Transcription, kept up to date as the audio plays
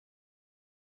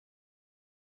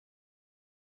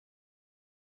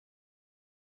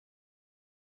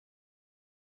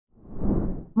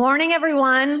Morning,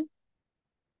 everyone.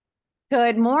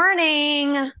 Good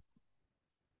morning.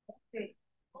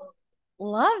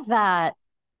 Love that.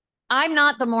 I'm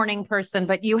not the morning person,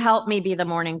 but you help me be the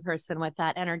morning person with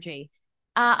that energy.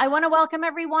 I want to welcome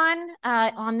everyone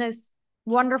on this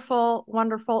wonderful,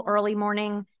 wonderful early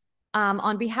morning.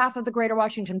 On behalf of the Greater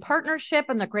Washington Partnership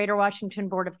and the Greater Washington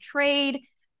Board of Trade,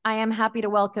 I am happy to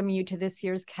welcome you to this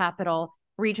year's Capital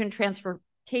Region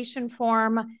Transportation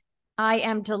Forum. I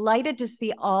am delighted to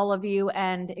see all of you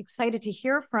and excited to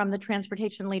hear from the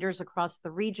transportation leaders across the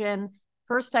region.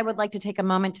 First, I would like to take a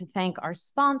moment to thank our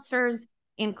sponsors,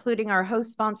 including our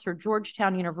host sponsor,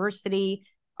 Georgetown University,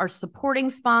 our supporting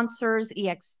sponsors,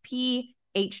 EXP,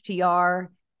 HTR,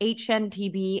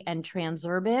 HNTB, and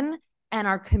Transurban, and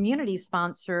our community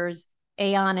sponsors,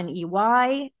 Aon and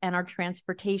EY, and our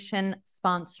transportation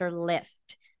sponsor, Lyft.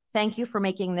 Thank you for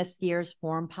making this year's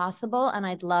forum possible, and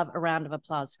I'd love a round of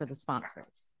applause for the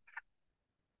sponsors.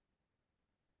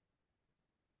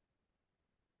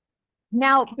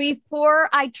 Now, before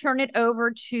I turn it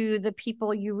over to the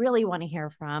people you really want to hear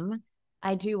from,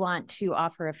 I do want to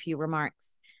offer a few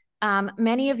remarks.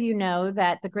 Many of you know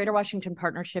that the Greater Washington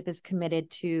Partnership is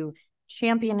committed to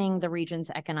championing the region's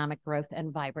economic growth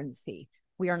and vibrancy.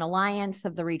 We are an alliance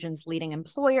of the region's leading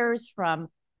employers from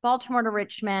Baltimore to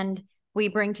Richmond. We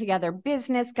bring together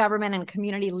business, government, and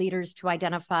community leaders to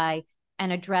identify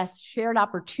and address shared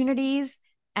opportunities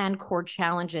and core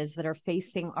challenges that are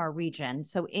facing our region.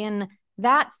 So in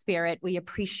that spirit, we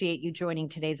appreciate you joining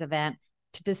today's event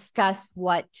to discuss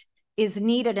what is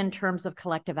needed in terms of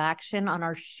collective action on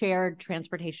our shared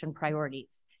transportation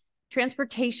priorities.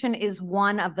 Transportation is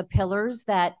one of the pillars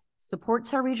that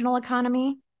supports our regional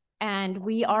economy, and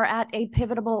we are at a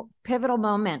pivotal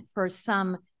moment for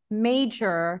some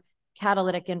major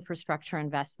catalytic infrastructure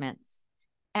investments.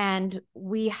 And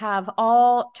we have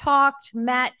all talked,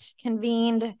 met,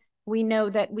 convened. We know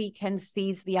that we can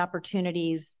seize the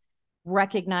opportunities,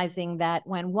 recognizing that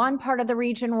when one part of the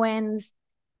region wins,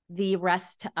 the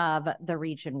rest of the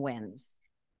region wins.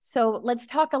 So let's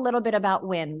talk a little bit about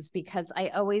wins, because I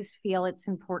always feel it's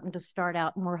important to start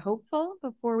out more hopeful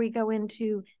before we go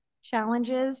into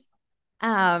challenges.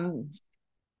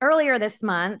 Earlier this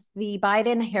month, the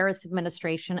Biden-Harris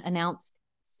administration announced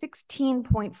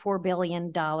 $16.4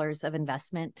 billion of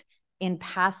investment in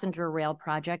passenger rail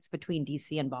projects between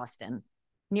D.C. and Boston,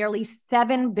 nearly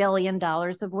 $7 billion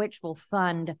of which will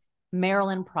fund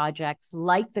Maryland projects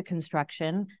like the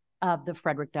construction of the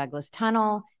Frederick Douglass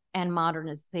Tunnel and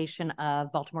modernization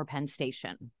of Baltimore Penn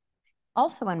Station.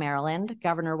 Also in Maryland,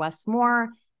 Governor Wes Moore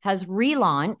has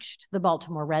relaunched the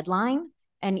Baltimore Red Line,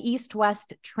 an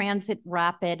east-west transit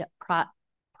rapid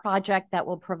project that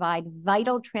will provide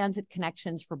vital transit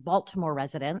connections for Baltimore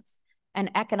residents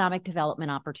and economic development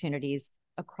opportunities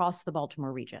across the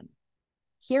Baltimore region.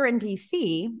 Here in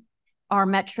DC, our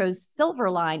Metro's Silver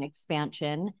Line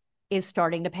expansion is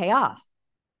starting to pay off.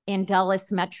 In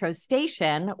Dulles Metro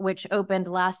Station, which opened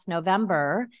last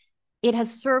November, it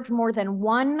has served more than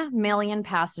 1 million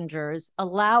passengers,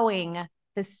 allowing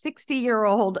the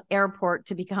 60-year-old airport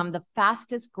to become the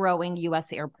fastest growing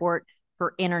U.S. airport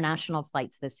for international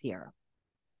flights this year.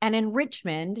 And in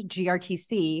Richmond,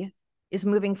 GRTC is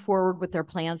moving forward with their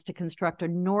plans to construct a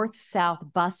north-south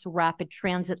bus rapid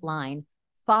transit line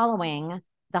following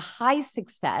the high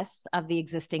success of the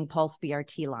existing Pulse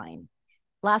BRT line.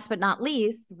 Last but not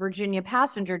least, Virginia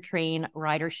passenger train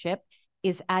ridership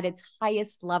is at its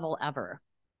highest level ever.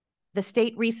 The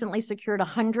state recently secured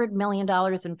 $100 million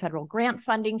in federal grant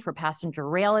funding for passenger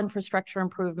rail infrastructure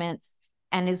improvements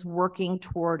and is working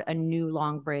toward a new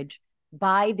Long Bridge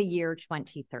by the year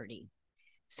 2030.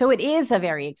 So it is a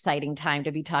very exciting time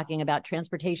to be talking about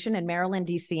transportation in Maryland,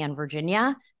 DC, and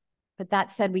Virginia. But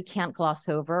that said, we can't gloss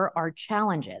over our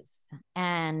challenges,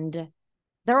 and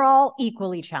they're all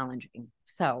equally challenging.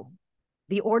 So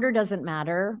the order doesn't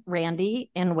matter,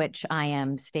 Randy, in which I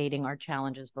am stating our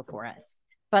challenges before us.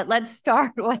 But let's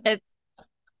start with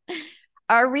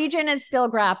our region is still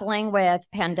grappling with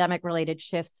pandemic-related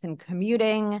shifts in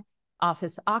commuting,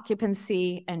 office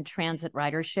occupancy, and transit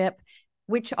ridership,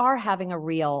 which are having a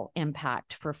real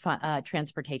impact for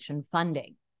transportation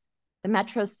funding. The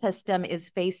Metro system is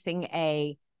facing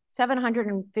a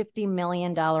 $750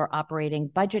 million operating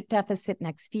budget deficit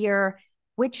next year,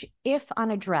 which, if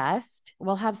unaddressed,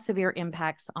 will have severe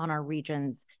impacts on our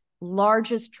region's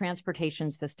largest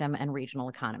transportation system and regional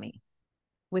economy.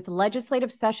 With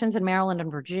legislative sessions in Maryland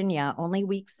and Virginia only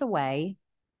weeks away,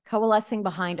 coalescing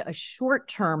behind a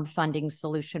short-term funding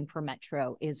solution for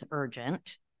Metro is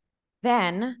urgent.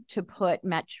 Then, to put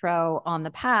Metro on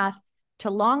the path to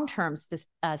long-term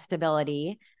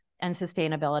stability, and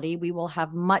sustainability, we will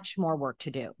have much more work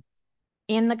to do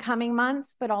in the coming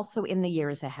months, but also in the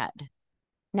years ahead.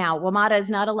 Now, WMATA is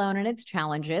not alone in its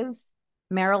challenges.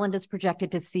 Maryland is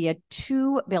projected to see a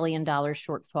 $2 billion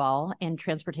shortfall in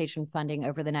transportation funding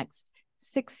over the next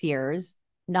 6 years,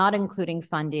 not including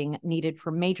funding needed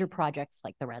for major projects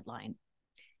like the Red Line.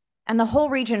 And the whole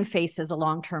region faces a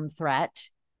long-term threat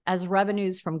as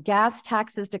revenues from gas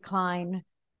taxes decline,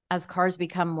 as cars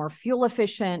become more fuel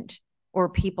efficient, or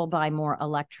people buy more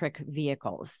electric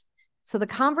vehicles. So the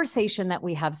conversation that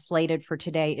we have slated for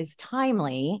today is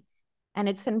timely, and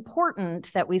it's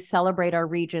important that we celebrate our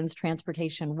region's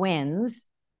transportation wins,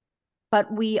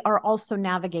 but we are also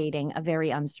navigating a very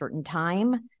uncertain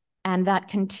time, and that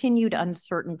continued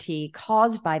uncertainty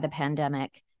caused by the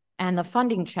pandemic and the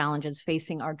funding challenges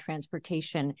facing our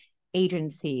transportation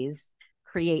agencies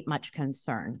create much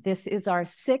concern. This is our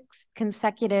 6th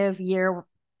consecutive year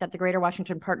that the Greater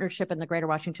Washington Partnership and the Greater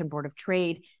Washington Board of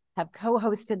Trade have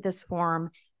co-hosted this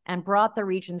forum and brought the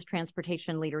region's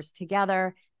transportation leaders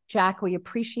together. Jack, we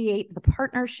appreciate the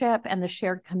partnership and the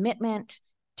shared commitment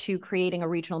to creating a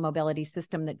regional mobility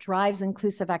system that drives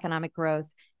inclusive economic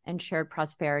growth and shared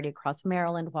prosperity across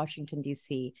Maryland, Washington,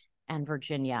 D.C., and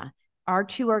Virginia. Our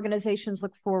two organizations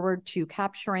look forward to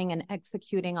capturing and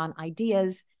executing on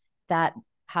ideas that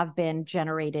have been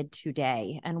generated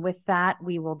today. And with that,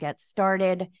 we will get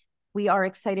started. We are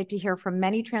excited to hear from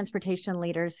many transportation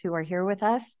leaders who are here with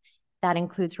us. That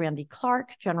includes Randy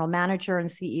Clark, General Manager and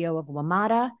CEO of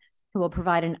WMATA, who will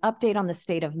provide an update on the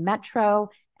state of Metro,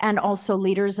 and also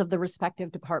leaders of the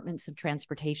respective departments of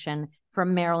transportation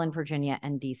from Maryland, Virginia,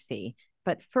 and DC.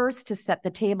 But first, to set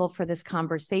the table for this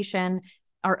conversation,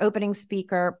 our opening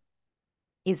speaker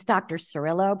is Dr.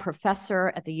 Cirillo,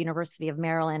 professor at the University of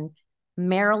Maryland,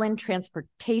 Maryland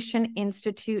Transportation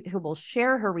Institute, who will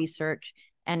share her research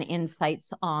and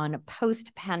insights on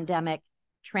post-pandemic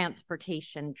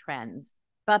transportation trends.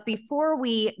 But before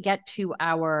we get to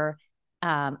our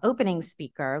opening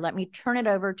speaker, let me turn it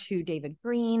over to David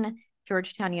Green,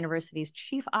 Georgetown University's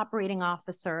Chief Operating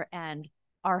Officer and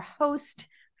our host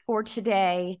for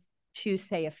today, to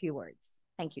say a few words.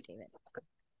 Thank you, David.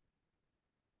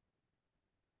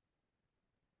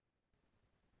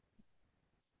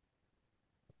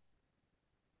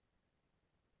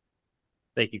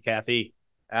 Thank you, Kathy.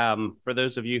 For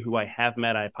those of you who I have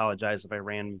met, I apologize if I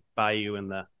ran by you in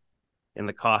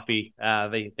the coffee.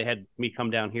 They had me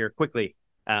come down here quickly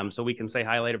so we can say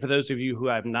hi later. For those of you who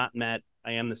I have not met,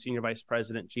 I am the Senior Vice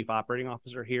President, Chief Operating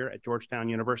Officer here at Georgetown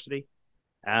University.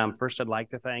 First, I'd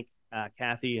like to thank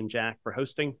Kathy and Jack for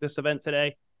hosting this event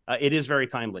today. It is very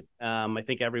timely. I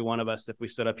think every one of us, if we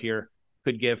stood up here,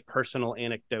 could give personal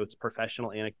anecdotes,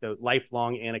 professional anecdotes,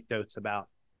 lifelong anecdotes about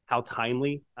how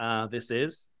timely this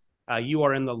is. You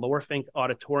are in the Lower Fink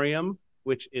Auditorium,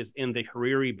 which is in the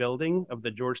Hariri building of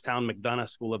the Georgetown McDonough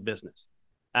School of Business,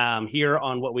 here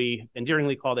on what we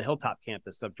endearingly call the Hilltop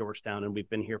campus of Georgetown, and we've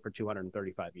been here for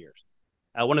 235 years.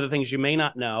 One of the things you may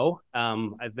not know,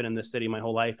 I've been in this city my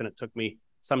whole life, and it took me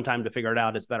some time to figure it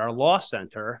out, is that our law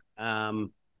center,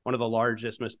 one of the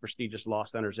largest, most prestigious law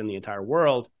centers in the entire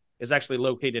world, is actually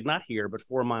located not here, but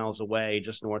 4 miles away,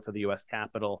 just north of the U.S.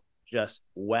 Capitol, just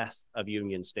west of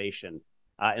Union Station.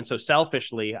 And so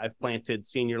selfishly, I've planted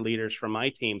senior leaders from my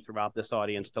team throughout this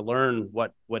audience to learn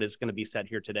what is going to be said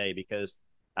here today, because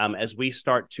as we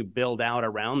start to build out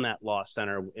around that law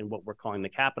center in what we're calling the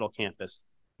Capitol campus,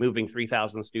 moving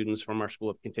 3,000 students from our School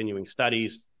of Continuing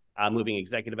Studies, moving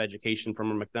executive education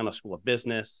from our McDonough School of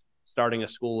Business, starting a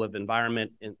School of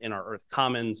Environment in our Earth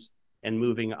Commons, and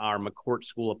moving our McCourt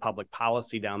School of Public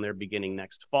Policy down there beginning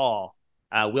next fall.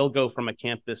 We'll go from a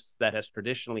campus that has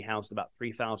traditionally housed about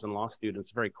 3,000 law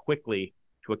students very quickly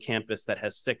to a campus that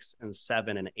has 6,000 and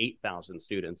 7,000 and 8,000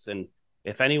 students. And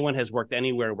if anyone has worked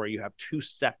anywhere where you have two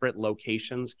separate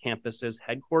locations, campuses,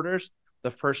 headquarters,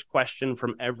 the first question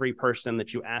from every person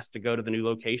that you ask to go to the new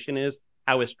location is,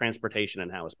 how is transportation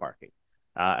and how is parking?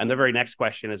 And the very next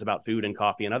question is about food and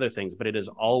coffee and other things, but it is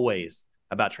always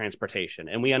about transportation.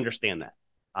 And we understand that.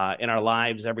 In our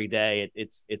lives every day,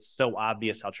 it's so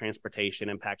obvious how transportation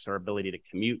impacts our ability to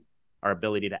commute, our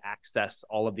ability to access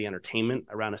all of the entertainment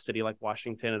around a city like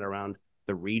Washington and around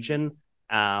the region,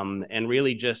 and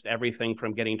really just everything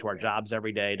from getting to our jobs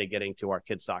every day to getting to our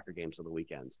kids' soccer games on the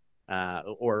weekends,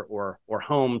 or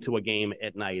home to a game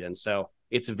at night. And so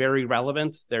it's very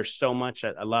relevant. There's so much.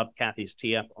 I love Kathy's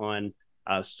tee up on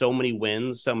so many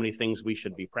wins, so many things we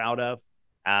should be proud of.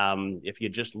 If you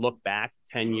just look back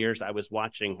 10 years, I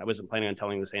wasn't planning on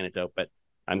telling this anecdote, but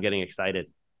I'm getting excited.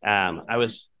 I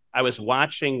was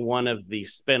watching one of the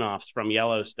spinoffs from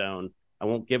Yellowstone. I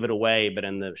won't give it away, but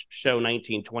in the show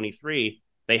 1923,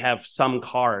 They have some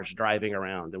cars driving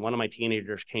around. And one of my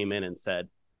teenagers came in and said,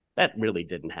 that really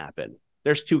didn't happen.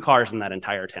 There's 2 cars in that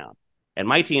entire town. And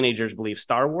my teenagers believe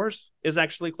Star Wars is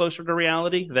actually closer to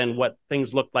reality than what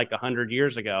things looked like 100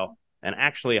 years ago, and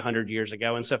actually 100 years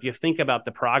ago. And so if you think about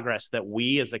the progress that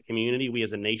we as a community, we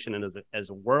as a nation, and as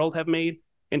a world have made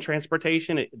in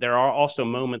transportation, there are also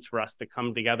moments for us to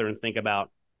come together and think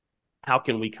about how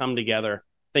can we come together,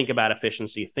 think about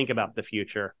efficiency, think about the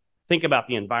future, think about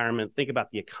the environment, think about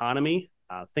the economy,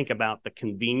 think about the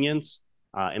convenience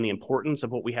and the importance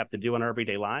of what we have to do in our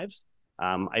everyday lives.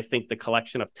 I think the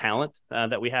collection of talent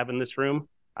that we have in this room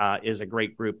is a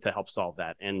great group to help solve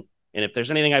that. And if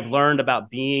there's anything I've learned about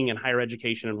being in higher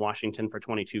education in Washington for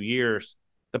 22 years,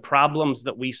 the problems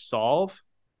that we solve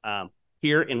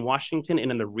here in Washington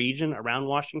and in the region around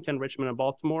Washington, Richmond, and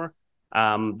Baltimore,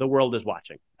 the world is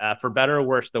watching. For better or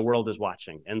worse, the world is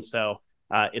watching. And so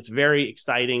it's very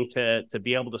exciting to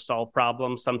be able to solve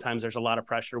problems. Sometimes there's a lot of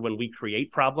pressure when we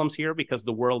create problems here because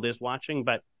the world is watching,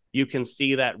 but you can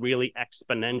see that really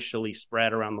exponentially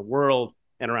spread around the world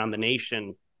and around the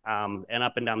nation and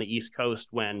up and down the East Coast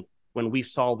when we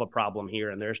solve a problem here,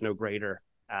 and there's no greater,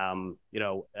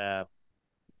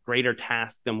 greater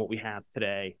task than what we have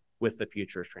today with the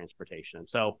future of transportation.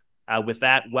 So with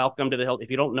that, welcome to the Hill. If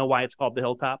you don't know why it's called the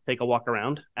Hilltop, take a walk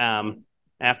around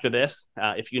after this.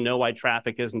 If you know why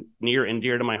traffic is near and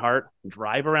dear to my heart,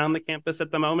 drive around the campus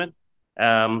at the moment.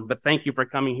 But thank you for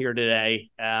coming here today.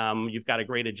 You've got a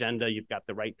great agenda. You've got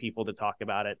the right people to talk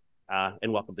about it.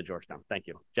 And welcome to Georgetown. Thank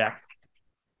you. Jack.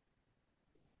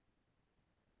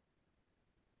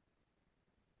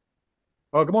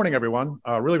 Well, good morning, everyone.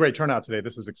 Really great turnout today.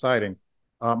 This is exciting.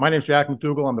 My name is Jack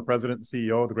McDougall. I'm the president and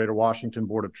CEO of the Greater Washington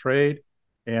Board of Trade.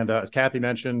 And as Kathy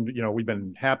mentioned, we've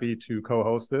been happy to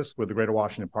co-host this with the Greater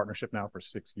Washington Partnership now for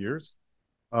 6 years.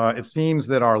 It seems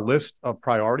that our list of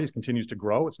priorities continues to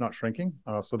grow. It's not shrinking.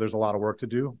 So there's a lot of work to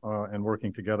do, and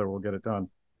working together, we'll get it done.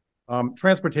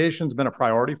 Transportation's been a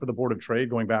priority for the Board of Trade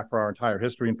going back for our entire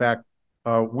history. In fact,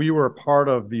 we were part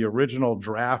of the original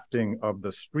drafting of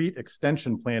the street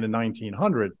extension plan in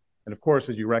 1900. And of course,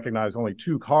 as you recognize, only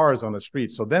 2 cars on the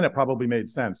street. So then it probably made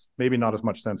sense, maybe not as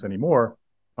much sense anymore.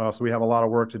 So we have a lot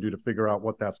of work to do to figure out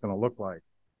what that's going to look like.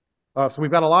 So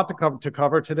we've got a lot to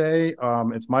cover today.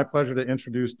 It's my pleasure to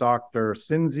introduce Dr.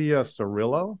 Cinzia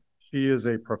Cirillo. She is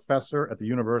a professor at the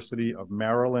University of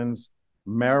Maryland's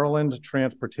Maryland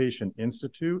Transportation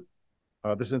Institute.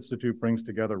 This institute brings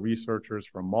together researchers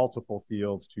from multiple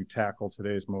fields to tackle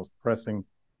today's most pressing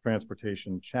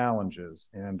transportation challenges.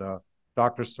 And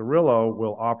Dr. Cirillo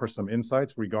will offer some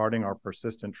insights regarding our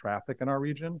persistent traffic in our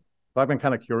region. So I've been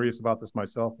kind of curious about this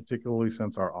myself, particularly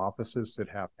since our offices sit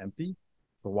half empty.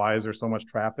 So why is there so much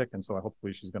traffic? And so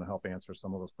hopefully she's going to help answer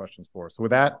some of those questions for us. So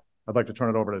with that, I'd like to turn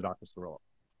it over to Dr. Cirillo.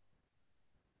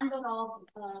 Number of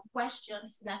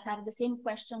questions that are the same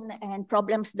question and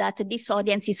problems that this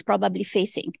audience is probably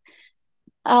facing.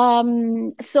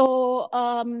 The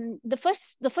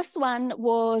first one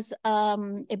was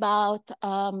about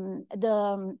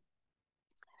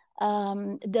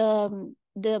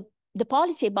the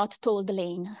policy about toll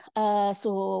lane.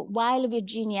 So while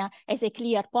Virginia has a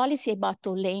clear policy about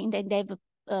toll lane and they've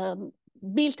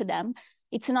built them,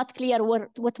 it's not clear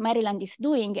what Maryland is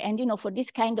doing. And, for this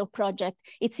kind of project,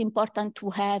 it's important to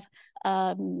have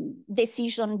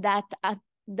decisions that are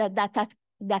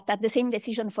the same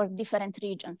decision for different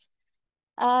regions.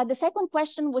 The second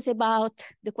question was about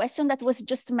the question that was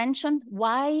just mentioned,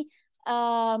 why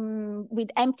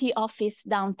with empty office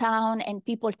downtown and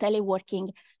people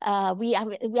teleworking, we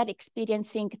are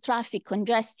experiencing traffic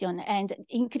congestion and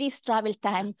increased travel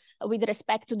time with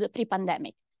respect to the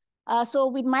pre-pandemic. So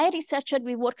with my researcher,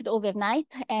 we worked overnight,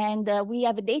 and we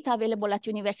have data available at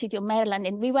University of Maryland,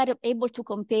 and we were able to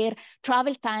compare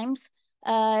travel times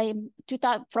from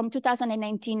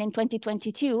 2019 and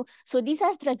 2022. So these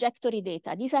are trajectory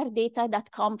data. These are data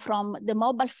that come from the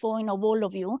mobile phone of all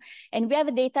of you, and we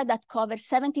have data that covers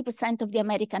 70% of the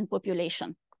American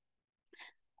population.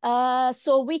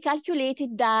 So we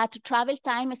calculated that travel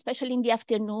time, especially in the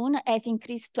afternoon, has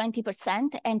increased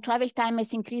 20%, and travel time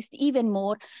has increased even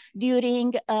more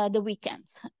during the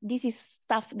weekends. This is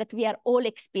stuff that we are all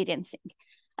experiencing.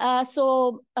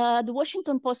 The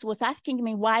Washington Post was asking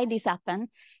me why this happened.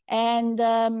 And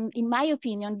in my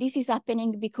opinion, this is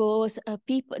happening because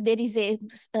people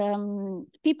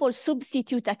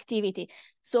substitute activity.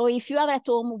 So if you are at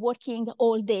home working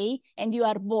all day and you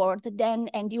are bored,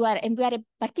 and we are a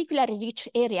particularly rich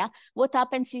area, what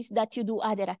happens is that you do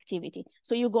other activity.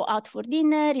 So you go out for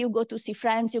dinner, you go to see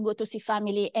friends, you go to see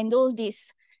family, and all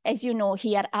this, as you know,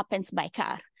 here happens by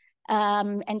car.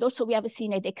 And also we have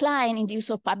seen a decline in the use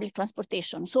of public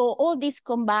transportation. So all this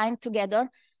combined together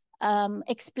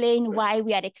explain why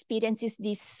we are experiencing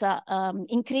this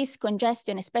increased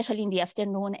congestion, especially in the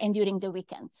afternoon and during the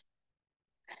weekends.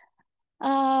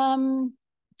 All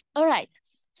right.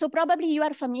 So probably you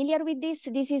are familiar with this.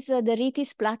 This is the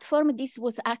RITIS platform. This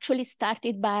was actually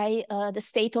started by the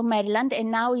state of Maryland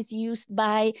and now is used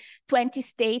by 20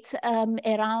 states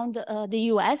around the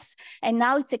US. And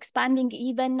now it's expanding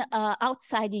even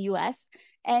outside the US.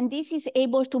 And this is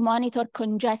able to monitor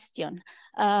congestion.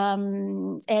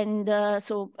 So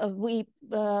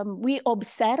we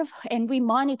observe and we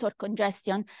monitor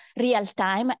congestion real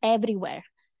time everywhere.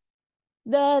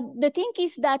 The thing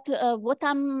is that what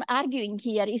I'm arguing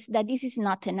here is that this is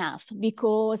not enough,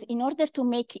 because in order to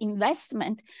make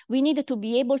investment, we need to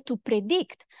be able to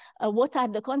predict what are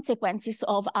the consequences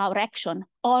of our action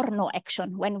or no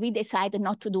action when we decide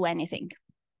not to do anything.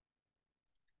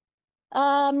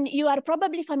 You are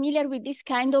probably familiar with this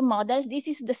kind of models. This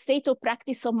is the state of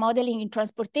practice of modeling in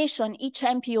transportation. Each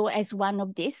MPO has one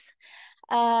of these.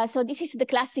 So this is the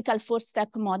classical four-step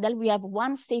model. We have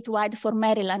one statewide for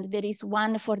Maryland. There is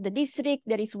one for the district.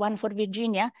 There is one for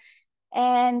Virginia.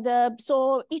 And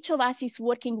so each of us is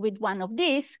working with one of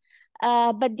these,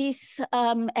 but this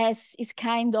is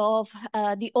kind of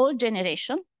the old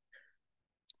generation.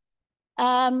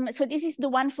 So this is the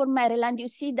one for Maryland. You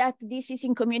see that this is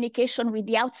in communication with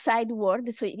the outside world.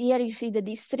 So here you see the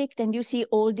district and you see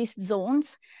all these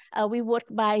zones. We work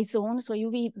by zone. So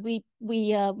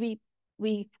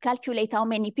we calculate how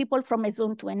many people from a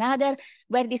zone to another,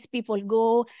 where these people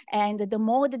go, and the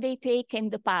mode they take and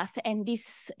the path. And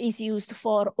this is used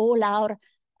for all our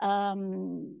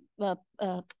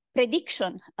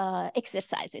prediction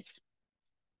exercises.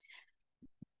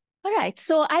 All right,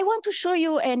 so I want to show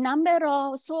you a number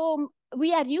of, so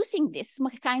we are using this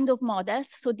kind of models.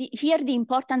 So here the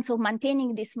importance of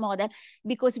maintaining this model,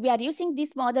 because we are using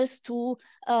these models to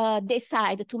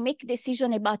decide, to make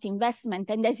decision about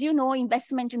investment. And as you know,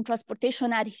 investment in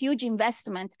transportation are huge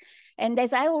investment. And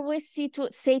as I always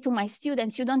say to my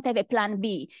students, you don't have a plan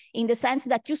B, in the sense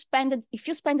that if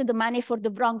you spend the money for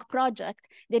the wrong project,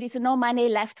 there is no money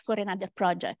left for another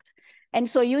project. And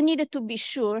so you needed to be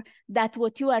sure that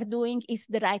what you are doing is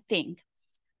the right thing.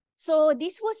 So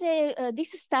this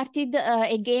started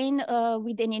again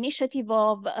with an initiative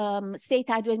of State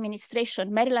Highway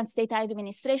Administration, Maryland State Highway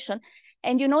Administration.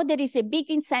 And you know, there is a big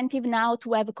incentive now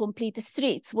to have complete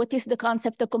streets. What is the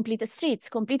concept of complete streets?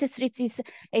 Complete streets is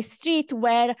a street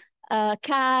where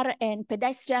car and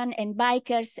pedestrian and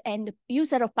bikers and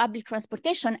user of public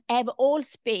transportation have all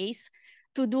space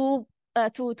to do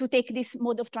to take this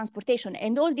mode of transportation.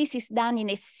 And all this is done in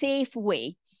a safe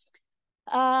way.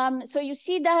 So you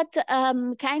see that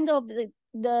kind of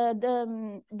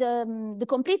the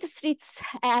complete streets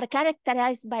are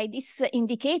characterized by these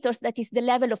indicators, that is the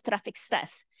level of traffic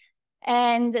stress.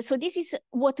 And so this is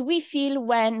what we feel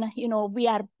when, you know, we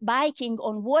are biking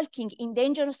or walking in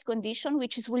dangerous condition,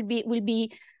 which will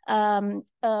be level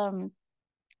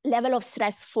of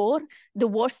stress 4, the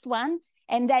worst one.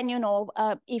 And then, you know,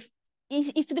 if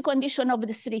the condition of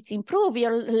the streets improve,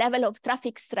 your level of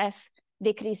traffic stress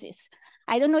decreases.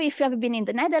 I don't know if you have been in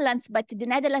the Netherlands, but the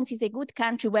Netherlands is a good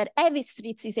country where every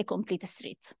street is a complete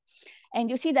street. And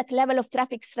you see that level of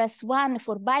traffic stress 1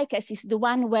 for bikers is the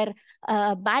one where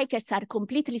bikers are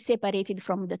completely separated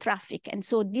from the traffic. And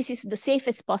so this is the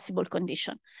safest possible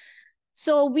condition.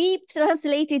 So we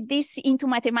translated this into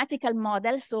mathematical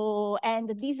models. So,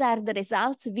 and these are the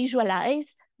results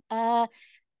visualized.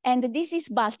 And this is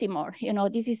Baltimore. You know,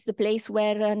 this is the place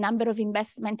where a number of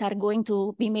investments are going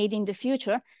to be made in the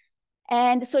future.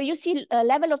 And so you see a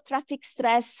level of traffic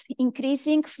stress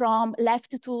increasing from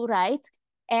left to right,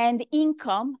 and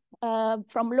income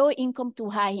from low income to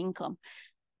high income.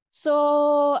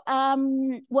 So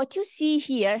what you see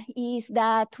here is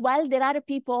that while there are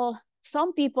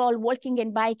some people walking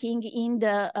and biking in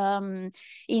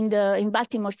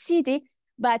Baltimore City,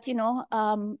 but you know,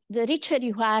 the richer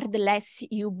you are, the less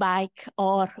you bike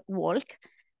or walk.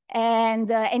 And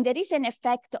there is an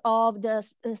effect of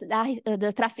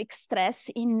the traffic stress.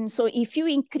 So if you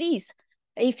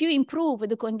improve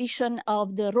the condition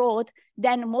of the road,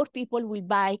 then more people will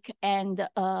bike and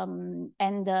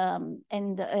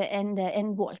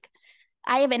walk.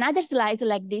 I have another slide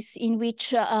like this in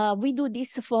which we do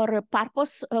this for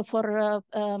purpose, for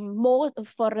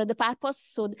the purpose,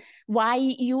 so why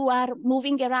you are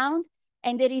moving around,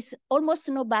 and there is almost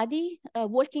nobody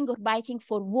walking or biking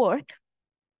for work.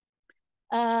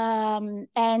 And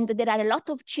there are a lot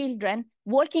of children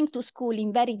walking to school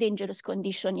in very dangerous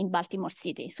conditions in Baltimore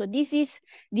City. So this is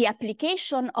the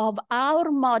application of our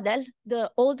model,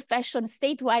 the old-fashioned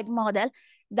statewide model,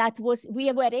 that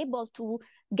we were able to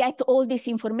get all this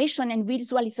information and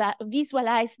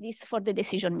visualize this for the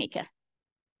decision maker.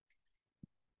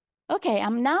 Okay,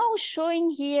 I'm now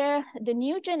showing here the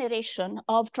new generation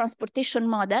of transportation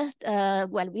model.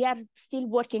 Well, we are still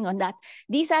working on that.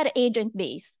 These are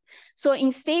agent-based. So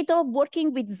instead of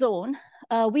working with zone,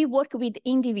 we work with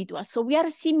individuals. So we are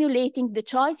simulating the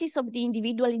choices of the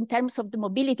individual in terms of the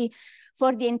mobility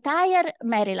for the entire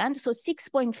Maryland, so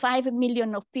 6.5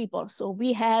 million of people. So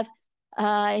we have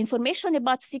information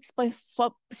about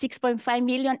 6.5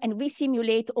 million, and we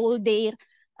simulate all their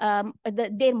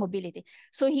mobility.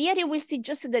 So here you will see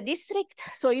just the district.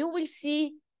 So you will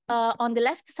see on the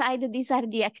left side, these are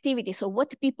the activities. So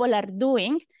what people are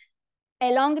doing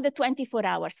along the 24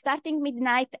 hours, starting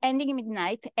midnight, ending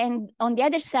midnight. And on the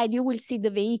other side, you will see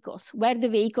the vehicles, where the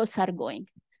vehicles are going.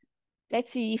 Let's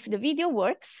see if the video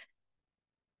works.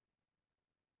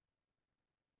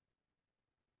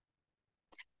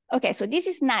 Okay, so this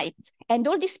is night, and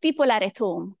all these people are at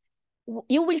home.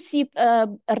 You will see a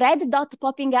red dot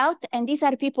popping out, and these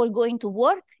are people going to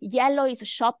work. Yellow is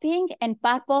shopping, and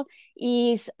purple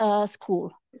is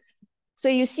school. So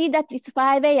you see that it's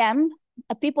 5 a.m.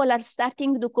 People are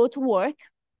starting to go to work,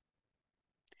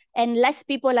 and less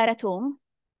people are at home.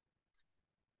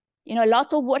 You know, a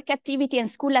lot of work activity and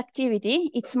school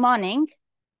activity. It's morning.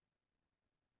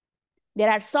 There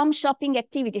are some shopping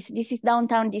activities. This is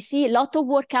downtown DC. A lot of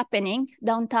work happening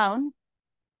downtown.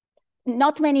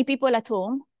 Not many people at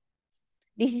home.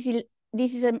 This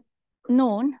is a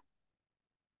noon.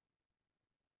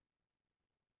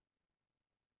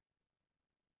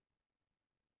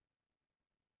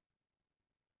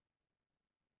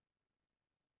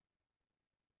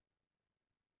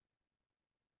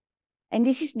 And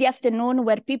this is the afternoon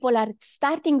where people are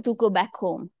starting to go back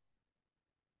home.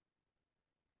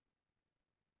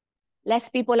 Less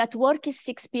people at work is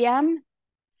 6 p.m.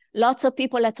 Lots of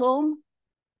people at home.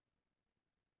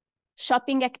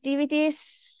 Shopping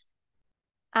activities,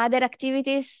 other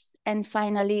activities, and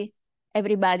finally,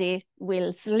 everybody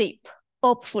will sleep,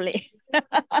 hopefully.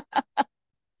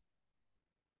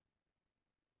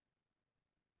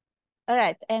 All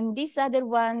right, and this other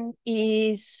one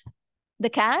is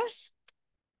the cars.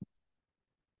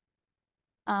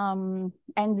 And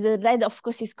the red, of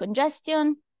course, is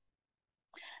congestion.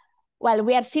 Well,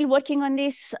 we are still working on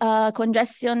this.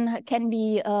 Congestion can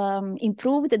be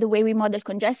improved, the way we model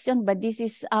congestion, but this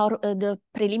is the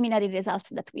preliminary results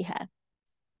that we have.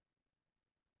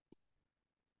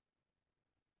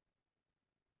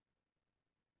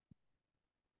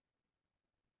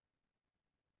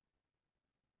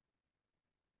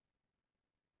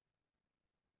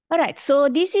 All right, so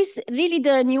this is really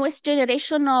the newest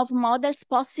generation of models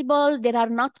possible. There are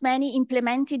not many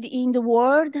implemented in the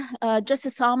world,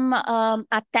 just some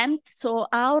attempts. So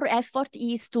our effort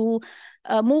is to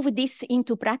move this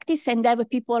into practice and have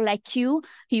people like you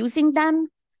using them.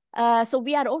 So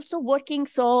we are also working,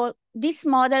 so these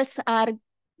models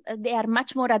they are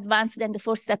much more advanced than the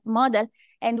first step model.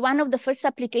 And one of the first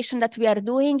applications that we are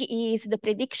doing is the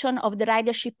prediction of the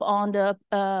ridership on the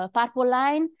purple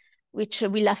line, which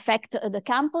will affect the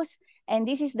campus. And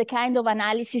this is the kind of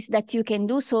analysis that you can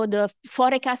do. So the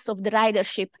forecast of the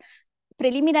ridership.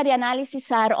 Preliminary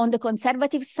analysis are on the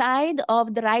conservative side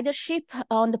of the ridership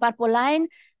on the purple line,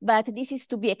 but this is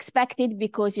to be expected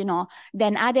because, you know,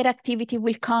 then other activity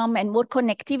will come and more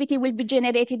connectivity will be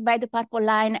generated by the purple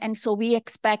line. And so we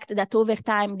expect that over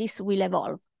time, this will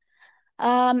evolve.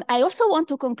 I also want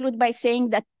to conclude by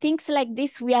saying that things like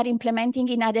this we are implementing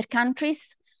in other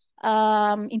countries.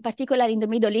 In particular in the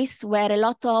Middle East, where a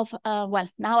lot of, well,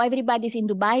 now everybody's in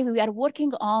Dubai. We are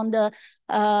working on the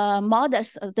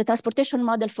models, the transportation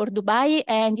model for Dubai,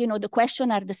 and, you know, the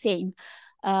questions are the same.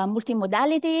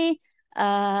 Multimodality,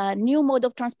 new mode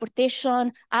of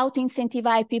transportation, how to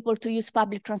incentivize people to use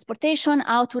public transportation,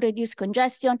 how to reduce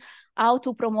congestion, how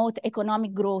to promote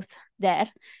economic growth there.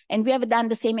 And we have done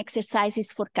the same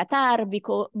exercises for Qatar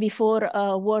before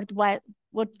World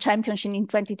Championship in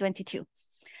 2022.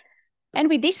 And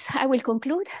with this, I will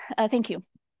conclude. Thank you.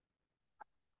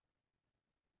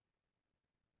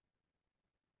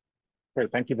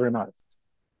 Great, thank you very much.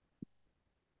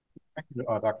 Thank you,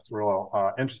 Dr.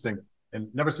 Cirillo. Interesting, and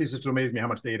never ceases to amaze me how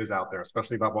much data is out there,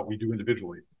 especially about what we do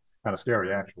individually. Kind of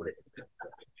scary, actually.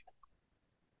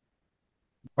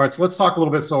 All right, so let's talk a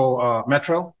little bit. So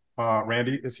Metro,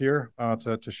 Randy is here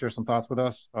to share some thoughts with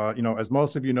us. You know, as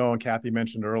most of you know, and Kathy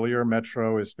mentioned earlier,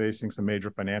 Metro is facing some major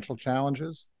financial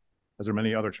challenges as are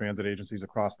many other transit agencies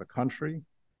across the country.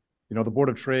 You know, the Board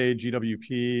of Trade,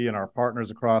 GWP, and our partners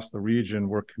across the region,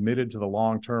 we're committed to the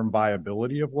long-term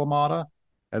viability of WMATA,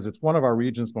 as it's one of our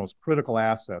region's most critical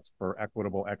assets for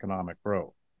equitable economic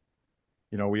growth.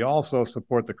 You know, we also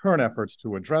support the current efforts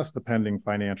to address the pending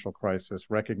financial crisis,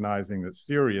 recognizing that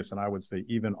serious, and I would say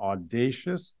even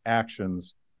audacious,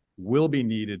 actions will be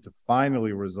needed to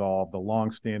finally resolve the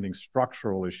longstanding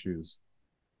structural issues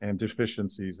and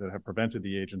deficiencies that have prevented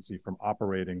the agency from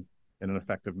operating in an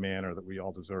effective manner that we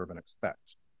all deserve and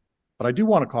expect. But I do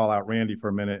want to call out Randy for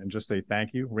a minute and just say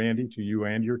thank you, Randy, to you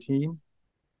and your team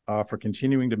for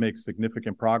continuing to make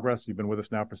significant progress. You've been with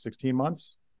us now for 16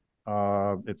 months.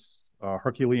 It's a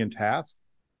Herculean task,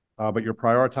 but you're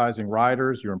prioritizing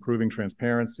riders, you're improving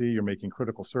transparency, you're making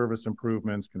critical service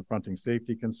improvements, confronting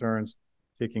safety concerns,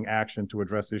 taking action to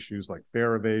address issues like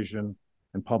fare evasion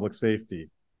and public safety.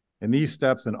 And these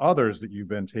steps and others that you've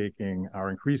been taking are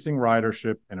increasing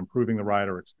ridership and improving the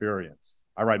rider experience.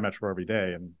 I ride Metro every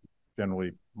day and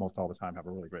generally most all the time have a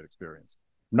really great experience.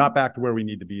 Not back to where we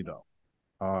need to be though.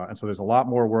 And so there's a lot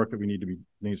more work that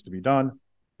needs to be done.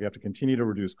 We have to continue to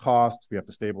reduce costs. We have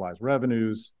to stabilize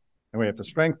revenues, and we have to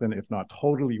strengthen, if not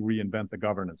totally reinvent the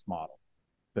governance model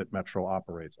that Metro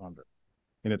operates under.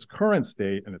 In its current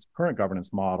state and its current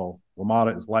governance model,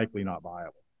 WMATA is likely not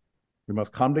viable. We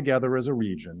must come together as a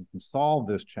region and solve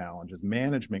this challenge, as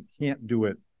management can't do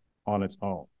it on its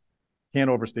own. Can't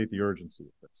overstate the urgency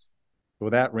of this. So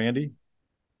with that, Randy,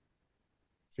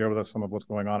 share with us some of what's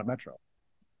going on at Metro.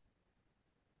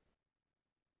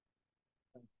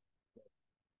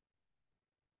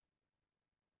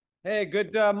 Hey,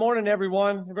 good morning,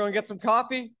 everyone. Everyone get some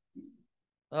coffee?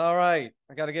 All right.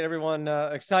 I got to get everyone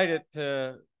excited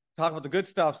to talk about the good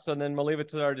stuff, so then we'll leave it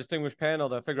to our distinguished panel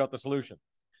to figure out the solution.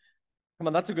 Come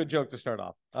on, that's a good joke to start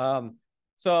off.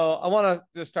 So I want to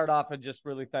just start off and just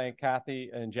really thank Kathy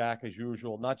and Jack, as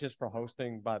usual, not just for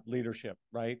hosting, but leadership,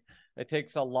 right? It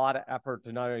takes a lot of effort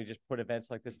to not only just put events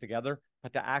like this together,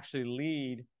 but to actually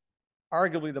lead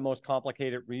arguably the most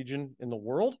complicated region in the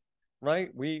world,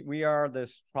 right? We are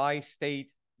this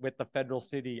tri-state with the federal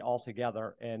city all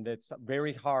together, and it's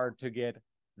very hard to get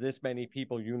this many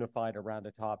people unified around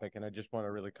a topic. And I just want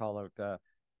to really call out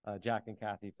Jack and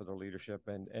Kathy for their leadership,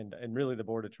 and really the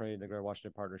Board of Trade and the Greater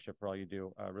Washington Partnership for all you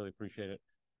do. I really appreciate it.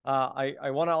 I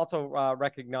want to also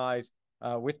recognize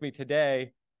with me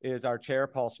today is our chair,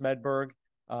 Paul Smedberg,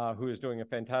 who is doing a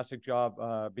fantastic job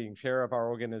being chair of our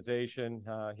organization.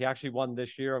 He actually won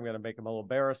this year. I'm going to make him a little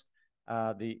embarrassed.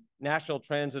 The National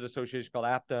Transit Association called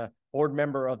APTA Board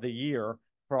Member of the Year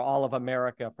for all of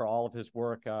America for all of his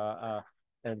work.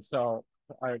 And so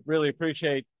I really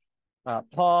appreciate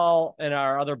Paul and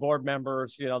our other board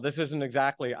members. You know, this isn't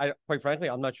exactly, quite frankly,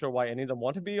 I'm not sure why any of them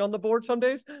want to be on the board some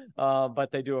days,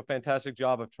 but they do a fantastic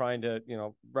job of trying to, you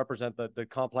know, represent the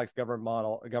complex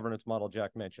governance model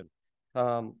Jack mentioned.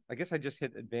 I guess I just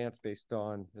hit advance based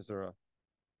on, is there a,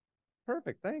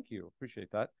 perfect, thank you,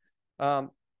 appreciate that.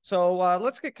 So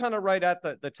let's get kind of right at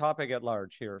the topic at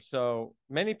large here. So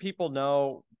many people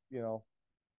know, you know,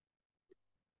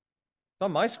 it's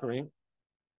on my screen.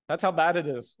 That's how bad it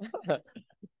is.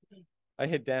 I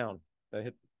hit down.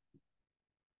 There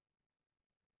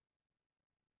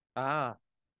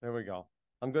we go.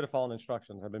 I'm good at following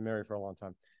instructions. I've been married for a long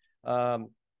time.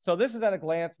 So this is at a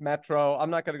glance Metro.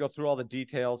 I'm not going to go through all the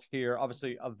details here.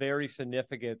 Obviously, a very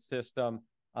significant system.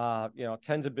 You know,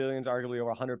 tens of billions, arguably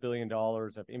over $100 billion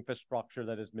of infrastructure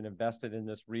that has been invested in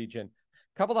this region.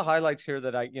 A couple of highlights here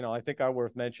that I think are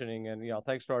worth mentioning, and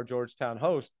thanks to our Georgetown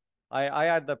host, I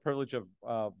had the privilege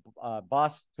of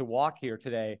bus to walk here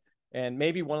today, and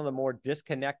maybe one of the more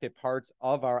disconnected parts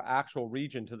of our actual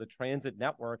region to the transit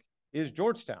network is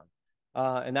Georgetown.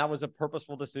 And that was a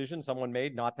purposeful decision someone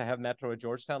made not to have Metro at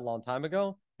Georgetown a long time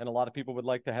ago, and a lot of people would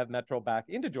like to have Metro back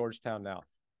into Georgetown now.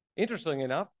 Interestingly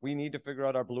enough, we need to figure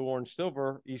out our blue, orange,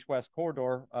 silver, east-west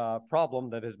corridor problem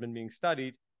that has been being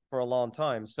studied for a long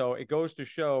time. So it goes to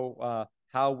show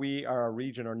how we, our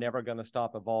region, are never going to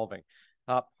stop evolving.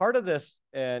 Part of this,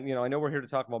 and I know we're here to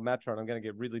talk about Metro, and I'm going to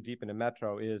get really deep into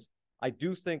Metro, is I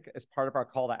do think as part of our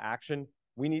call to action,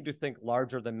 we need to think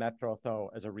larger than Metro, though,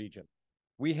 as a region.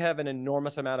 We have an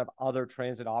enormous amount of other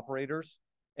transit operators,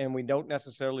 and we don't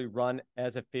necessarily run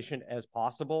as efficient as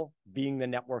possible being the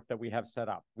network that we have set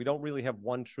up. We don't really have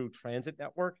one true transit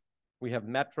network. We have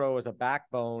Metro as a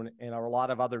backbone and a lot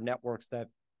of other networks that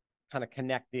kind of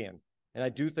connect in. And I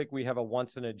do think we have a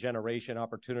once in a generation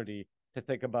opportunity to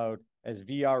think about, as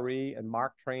VRE and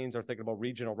MARC trains are thinking about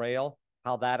regional rail,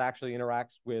 how that actually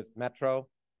interacts with Metro,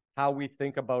 how we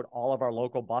think about all of our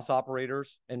local bus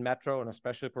operators in Metro, and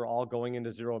especially if we're all going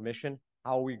into zero emission,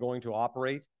 how are we going to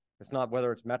operate? It's not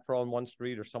whether it's Metro on one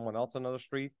street or someone else on another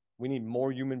street. We need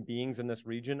more human beings in this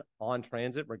region on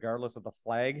transit, regardless of the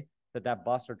flag that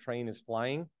bus or train is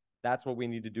flying. That's what we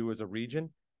need to do as a region.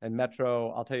 And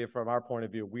Metro, I'll tell you from our point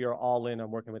of view, we are all in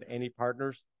on working with any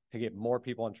partners to get more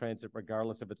people on transit,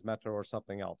 regardless if it's Metro or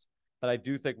something else. But I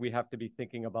do think we have to be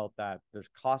thinking about that. There's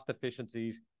cost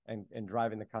efficiencies and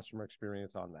driving the customer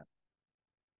experience on that.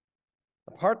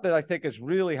 The part that I think is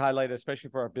really highlighted, especially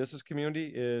for our business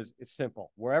community, is it's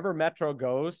simple. Wherever Metro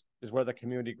goes is where the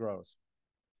community grows,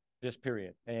 just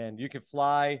period. And you can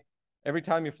fly, every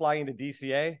time you fly into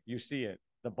DCA, you see it.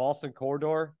 The Boston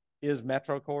corridor is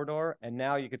Metro corridor, and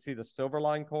now you can see the Silver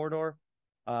Line corridor.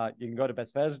 You can go to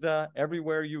Bethesda.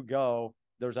 Everywhere you go,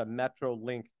 there's a Metro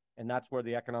link, and that's where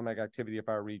the economic activity of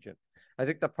our region. I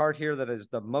think the part here that is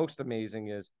the most amazing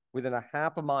is within a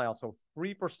half a mile, so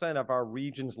 3% of our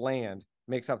region's land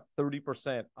makes up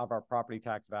 30% of our property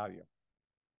tax value.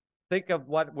 Think of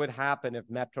what would happen if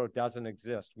Metro doesn't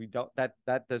exist.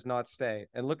 That does not stay.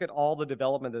 And look at all the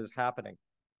development that is happening.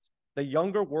 The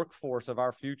younger workforce of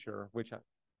our future, which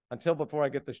until before I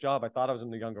get this job, I thought I was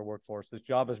in the younger workforce. This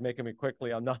job is making me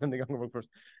quickly. I'm not in the younger workforce.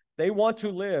 They want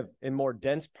to live in more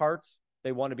dense parts.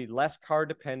 They want to be less car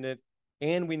dependent.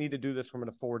 And we need to do this from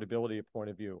an affordability point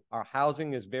of view. Our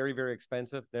housing is very, very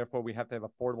expensive. Therefore, we have to have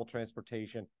affordable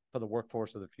transportation for the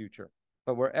workforce of the future.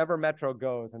 But wherever Metro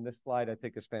goes, and this slide I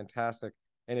think is fantastic,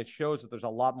 and it shows that there's a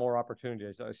lot more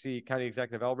opportunities. I see County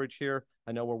Executive Elbridge here.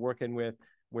 I know we're working with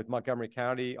Montgomery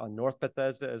County on North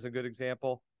Bethesda as a good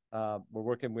example. We're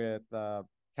working with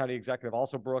County Executive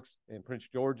also Brooks in Prince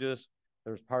George's.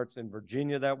 There's parts in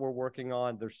Virginia that we're working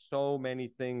on. There's so many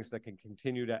things that can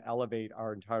continue to elevate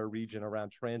our entire region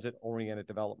around transit-oriented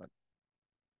development.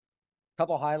 A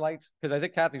couple highlights, because I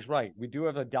think Kathy's right. We do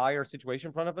have a dire situation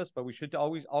in front of us, but we should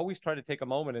always try to take a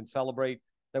moment and celebrate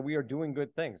that we are doing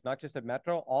good things, not just at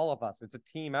Metro, all of us. It's a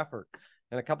team effort.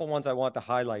 And a couple ones I want to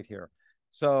highlight here.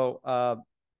 So,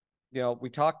 we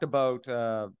talked about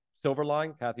Silver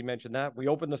Line. Kathy mentioned that. We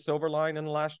opened the Silver Line in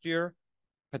the last year.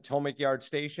 Potomac Yard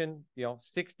Station,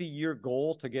 60-year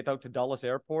goal to get out to Dulles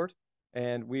Airport.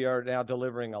 And we are now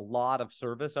delivering a lot of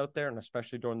service out there, and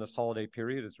especially during this holiday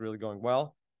period, it's really going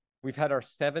well. We've had our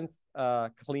 7th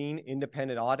clean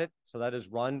independent audit. So that is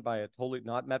run by a totally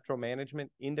not Metro management,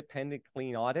 independent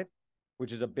clean audit,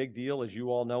 which is a big deal, as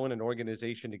you all know, in an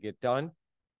organization to get done.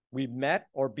 We met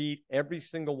or beat every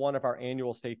single one of our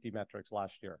annual safety metrics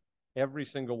last year. Every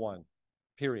single one,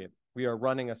 period. We are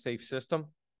running a safe system.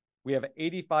 We have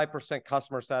 85%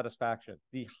 customer satisfaction,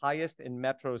 the highest in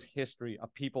Metro's history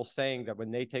of people saying that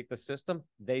when they take the system,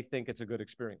 they think it's a good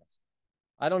experience.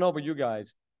 I don't know about you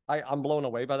guys. I'm blown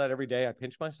away by that every day. I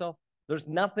pinch myself. There's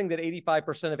nothing that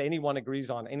 85% of anyone agrees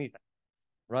on anything,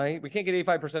 right? We can't get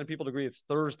 85% of people to agree it's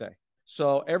Thursday.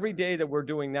 So every day that we're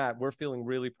doing that, we're feeling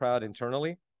really proud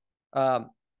internally.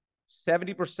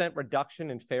 70% reduction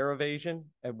in fare evasion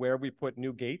at where we put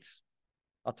new gates.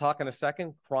 I'll talk in a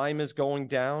second. Crime is going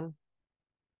down.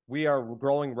 We are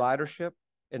growing ridership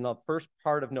in the first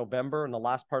part of November and the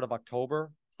last part of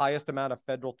October. Highest amount of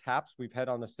federal taps we've had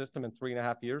on the system in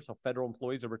 3.5 years. So federal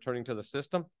employees are returning to the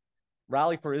system.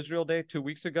 Rally for Israel Day 2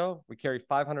 weeks ago. We carried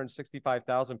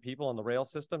 565,000 people on the rail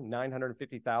system,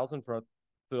 950,000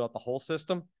 throughout the whole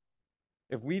system.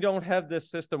 If we don't have this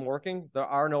system working, there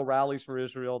are no rallies for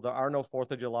Israel. There are no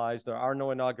 4th of Julys. There are no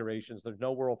inaugurations. There's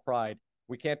no World Pride.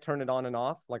 We can't turn it on and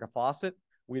off like a faucet.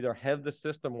 We either have the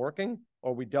system working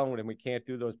or we don't, and we can't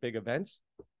do those big events.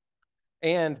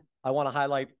 And I want to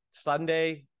highlight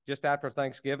Sunday, just after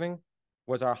Thanksgiving,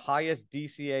 was our highest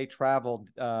DCA travel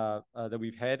that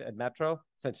we've had at Metro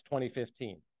since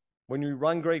 2015. When we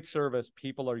run great service,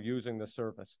 people are using the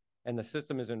service. And the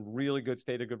system is in really good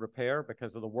state of good repair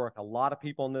because of the work. A lot of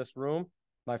people in this room,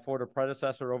 my former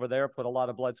predecessor over there, put a lot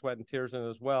of blood, sweat, and tears in it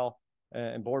as well,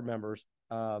 and board members,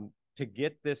 to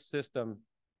get this system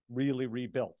really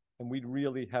rebuilt. And we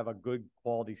really have a good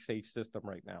quality, safe system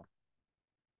right now.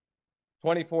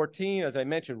 2014, as I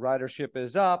mentioned, ridership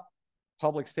is up.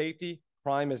 Public safety,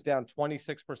 crime is down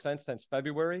 26% since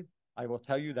February. I will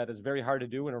tell you that is very hard to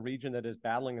do in a region that is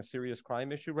battling a serious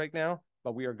crime issue right now,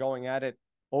 but we are going at it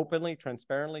openly,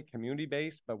 transparently,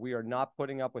 community-based, but we are not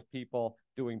putting up with people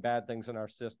doing bad things in our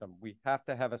system. We have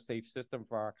to have a safe system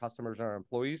for our customers and our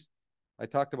employees. I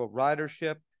talked about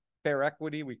ridership, fare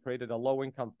equity. We created a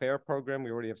low-income fare program. We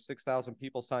already have 6,000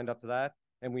 people signed up to that.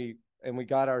 And we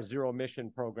got our zero emission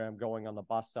program going on the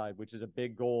bus side, which is a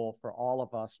big goal for all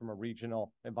of us from a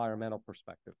regional environmental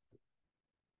perspective.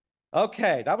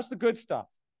 Okay, that was the good stuff.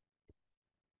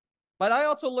 But I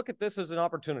also look at this as an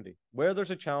opportunity. Where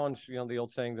there's a challenge, the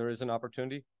old saying, there is an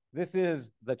opportunity. This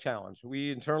is the challenge.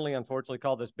 We internally, unfortunately,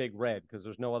 call this Big Red because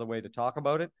there's no other way to talk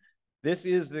about it. This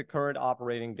is the current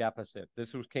operating deficit.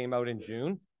 This came out in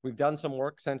June. We've done some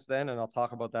work since then, and I'll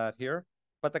talk about that here.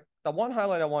 But the one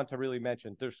highlight I want to really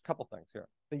mention, there's a couple things here.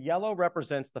 The yellow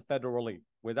represents the federal relief.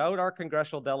 Without our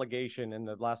congressional delegation in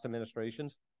the last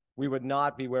administrations, we would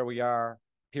not be where we are,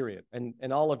 period. And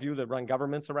all of you that run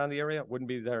governments around the area wouldn't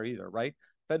be there either, right?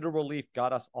 Federal relief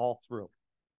got us all through.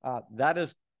 That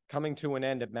is coming to an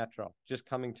end at Metro, just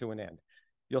coming to an end.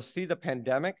 You'll see the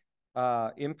pandemic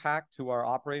impact to our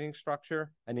operating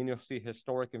structure, and then you'll see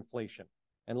historic inflation.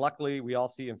 And luckily, we all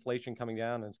see inflation coming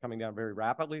down, and it's coming down very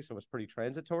rapidly, so it's pretty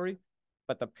transitory.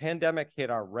 But the pandemic hit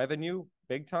our revenue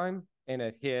big time, and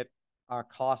it hit our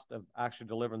cost of actually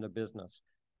delivering the business.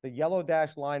 The yellow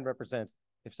dashed line represents,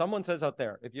 if someone says out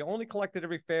there, if you only collected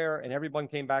every fare and everyone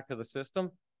came back to the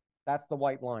system, that's the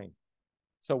white line.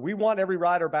 So we want every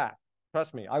rider back.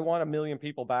 Trust me, I want 1 million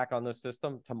people back on this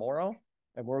system tomorrow,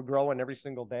 and we're growing every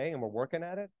single day, and we're working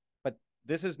at it. But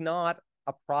this is not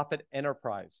a profit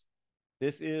enterprise.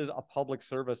 This is a public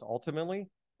service ultimately,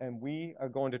 and we are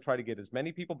going to try to get as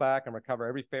many people back and recover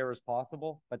every fare as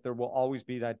possible, but there will always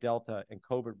be that delta, and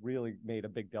COVID really made a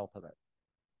big delta there.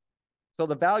 So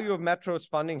the value of Metro's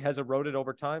funding has eroded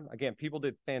over time. Again, people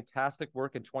did fantastic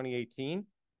work in 2018,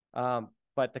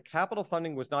 but the capital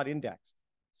funding was not indexed.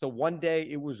 So one day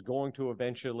it was going to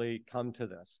eventually come to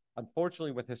this.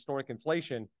 Unfortunately, with historic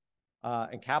inflation,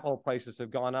 and capital prices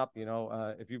have gone up. You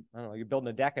know, if you, I don't know, you're building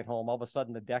a deck at home, all of a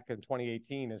sudden the deck in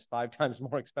 2018 is 5 times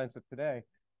more expensive today.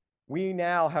 We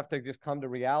now have to just come to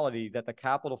reality that the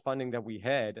capital funding that we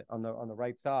had on the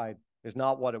right side is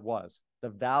not what it was. The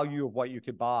value of what you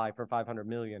could buy for $500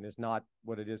 million is not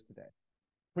what it is today.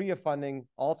 PREA funding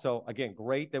also, again,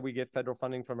 great that we get federal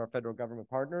funding from our federal government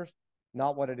partners,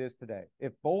 not what it is today.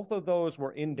 If both of those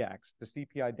were indexed to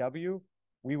CPIW,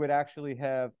 we would actually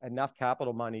have enough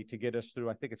capital money to get us through,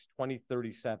 I think it's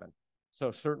 2037.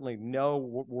 So certainly no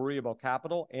worry about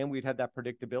capital, and we'd have that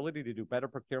predictability to do better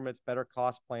procurements, better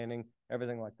cost planning,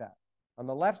 everything like that. On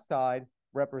the left side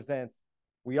represents,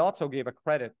 we also gave a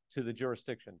credit to the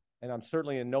jurisdiction, and I'm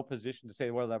certainly in no position to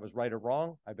say whether that was right or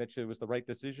wrong. I bet you it was the right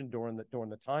decision during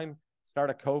the time.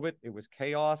 Start of COVID, it was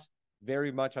chaos,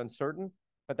 very much uncertain,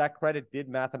 but that credit did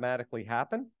mathematically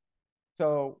happen.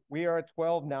 So we are at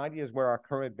 1290 is where our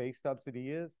current base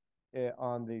subsidy is.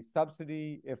 On the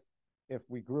subsidy, if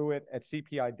we grew it at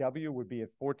CPIW, would be at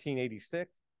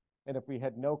 1486. And if we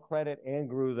had no credit and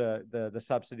grew the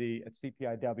subsidy at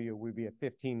CPIW, we'd be at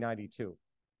 1592.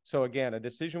 So again, a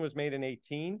decision was made in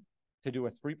 18 to do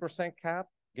a 3% cap.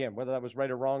 Again, whether that was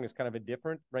right or wrong is kind of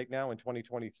indifferent right now in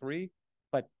 2023.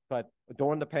 But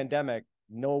during the pandemic,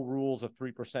 no rules of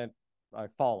 3%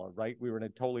 followed, right? We were in a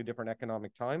totally different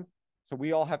economic time. So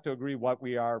we all have to agree what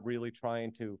we are really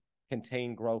trying to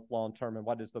contain growth long-term and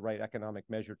what is the right economic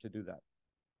measure to do that.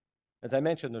 As I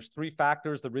mentioned, there's 3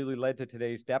 factors that really led to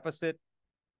today's deficit.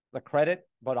 The credit,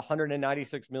 about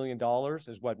 $196 million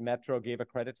is what Metro gave a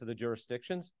credit to the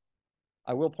jurisdictions.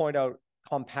 I will point out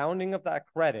compounding of that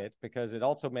credit, because it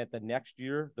also meant that next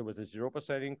year there was a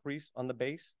 0% increase on the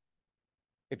base.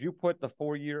 If you put the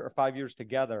 4 year or 5 years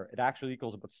together, it actually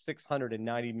equals about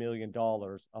 $690 million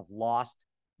of lost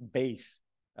base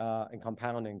and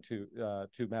compounding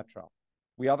to Metro.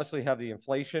 We obviously have the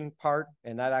inflation part,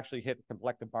 and that actually hit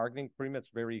collective bargaining agreements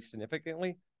very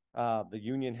significantly. The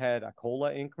union had a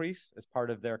COLA increase as part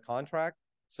of their contract,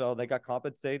 so they got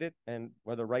compensated, and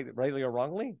whether rightly or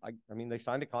wrongly, I mean, they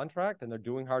signed a contract and they're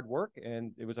doing hard work,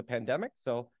 and it was a pandemic,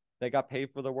 so they got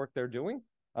paid for the work they're doing.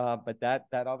 But that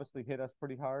obviously hit us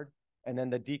pretty hard. And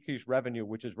then the decreased revenue,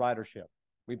 which is ridership.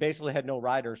 We basically had no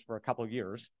riders for a couple of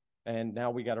years, and now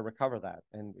we got to recover that.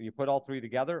 And you put all 3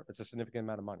 together, it's a significant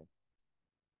amount of money.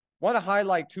 Want to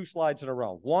highlight 2 slides in a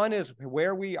row. One is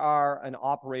where we are an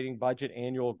operating budget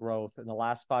annual growth in the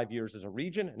last 5 years as a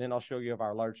region, and then I'll show you of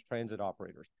our large transit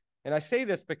operators. And I say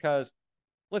this because,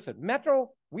 listen,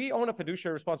 Metro, we own a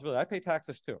fiduciary responsibility. I pay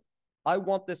taxes too. I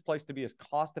want this place to be as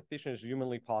cost efficient as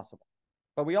humanly possible.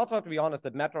 But we also have to be honest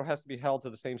that Metro has to be held to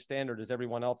the same standard as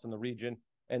everyone else in the region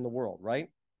and the world, right?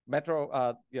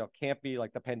 Metro, can't be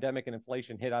like the pandemic and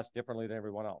inflation hit us differently than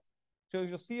everyone else. So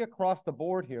you'll see across the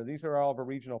board here, these are all of our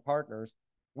regional partners.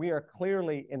 We are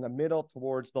clearly in the middle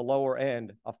towards the lower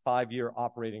end of 5-year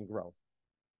operating growth.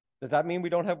 Does that mean we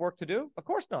don't have work to do? Of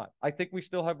course not. I think we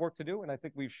still have work to do, and I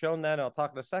think we've shown that, and I'll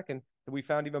talk in a second, that we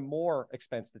found even more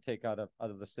expense to take out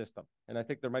of the system. And I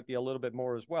think there might be a little bit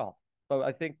more as well. But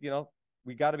I think,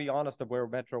 we got to be honest of where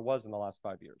Metro was in the last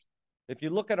 5 years. If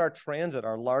you look at our transit,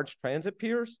 our large transit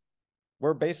peers,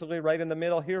 we're basically right in the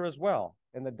middle here as well.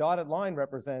 And the dotted line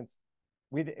represents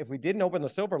if we didn't open the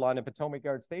Silver Line in Potomac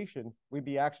Yard Station, we'd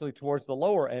be actually towards the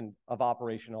lower end of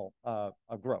operational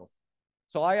growth.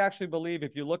 So I actually believe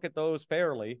if you look at those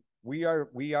fairly, we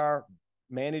are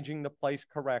managing the place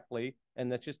correctly,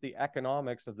 and that's just the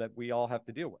economics of that we all have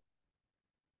to deal with.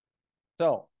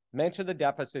 So mention the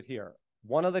deficit here.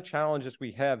 One of the challenges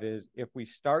we have is if we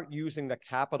start using the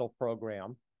capital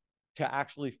program to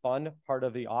actually fund part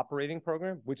of the operating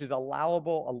program, which is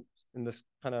allowable in this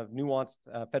kind of nuanced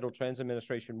Federal Transit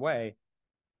Administration way.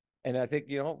 And I think,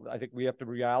 I think we have to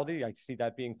reality. I see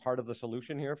that being part of the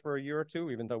solution here for a year or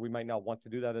two, even though we might not want to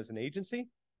do that as an agency.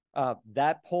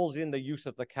 That pulls in the use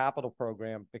of the capital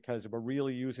program because we're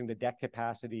really using the debt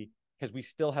capacity because we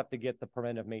still have to get the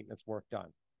preventive maintenance work done.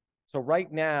 So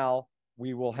right now,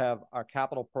 we will have our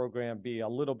capital program be a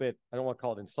little bit, I don't want to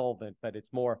call it insolvent, but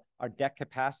it's more our debt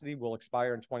capacity will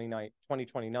expire in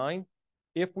 2029.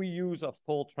 If we use a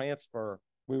full transfer,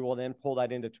 we will then pull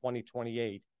that into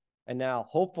 2028. And now,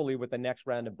 hopefully, with the next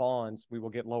round of bonds, we will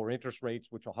get lower interest rates,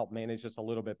 which will help manage this a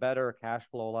little bit better, cash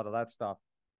flow, a lot of that stuff.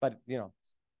 But,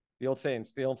 the old saying,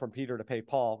 stealing from Peter to pay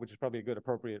Paul, which is probably a good,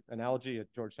 appropriate analogy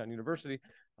at Georgetown University.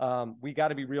 We got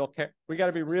to be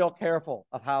real careful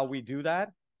of how we do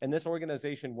that. And this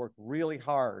organization worked really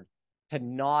hard to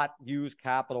not use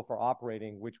capital for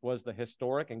operating, which was the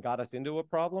historic and got us into a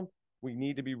problem. We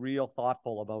need to be real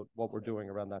thoughtful about what we're doing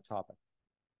around that topic.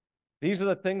 These are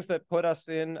the things that put us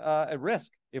in at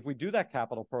risk if we do that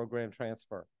capital program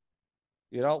transfer.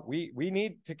 We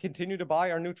need to continue to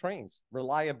buy our new trains.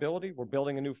 Reliability, we're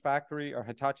building a new factory, or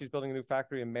Hitachi's building a new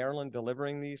factory in Maryland,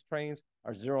 delivering these trains,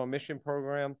 our zero emission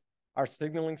program. Our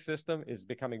signaling system is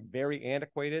becoming very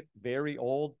antiquated, very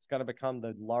old. It's going to become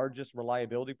the largest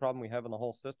reliability problem we have in the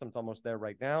whole system. It's almost there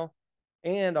right now.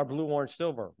 And our blue, orange,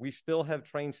 silver. We still have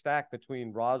trains stacked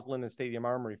between Roslyn and Stadium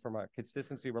Armory from a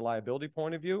consistency reliability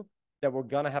point of view that we're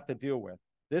going to have to deal with.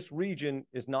 This region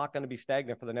is not going to be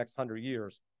stagnant for the next 100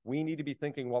 years. We need to be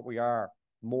thinking what we are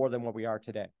more than what we are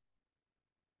today.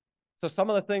 So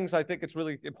some of the things I think it's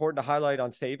really important to highlight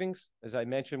on savings, as I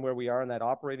mentioned, where we are in that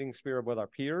operating sphere with our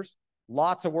peers.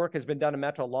 Lots of work has been done in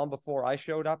Metro long before I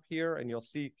showed up here, and you'll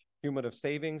see cumulative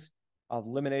savings of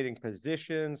eliminating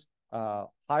positions,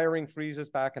 hiring freezes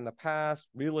back in the past,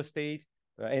 real estate,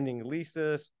 ending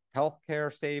leases,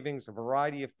 healthcare savings, a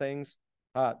variety of things.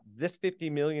 This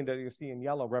 $50 million that you see in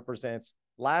yellow represents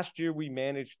last year we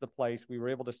managed the place. We were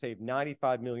able to save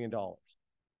 $95 million.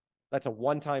 That's a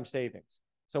one-time savings.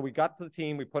 So we got to the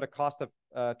team, we put a cost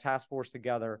of task force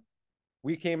together.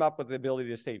 We came up with the ability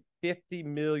to save $50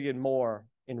 million more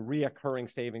in reoccurring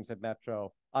savings at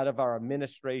Metro out of our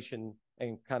administration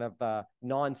and kind of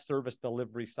non-service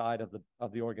delivery side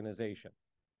of the organization.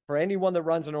 For anyone that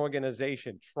runs an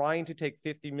organization, trying to take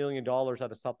 $50 million out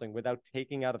of something without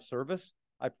taking out of service,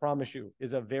 I promise you,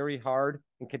 is a very hard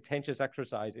and contentious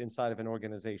exercise inside of an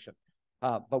organization.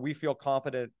 But we feel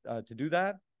confident to do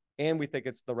that. And we think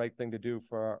it's the right thing to do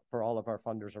for all of our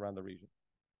funders around the region.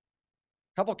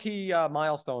 A couple key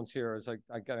milestones here as I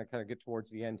kind of get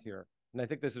towards the end here. And I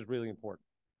think this is really important.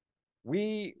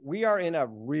 We are in a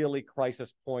really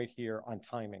crisis point here on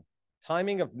timing.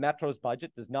 Timing of Metro's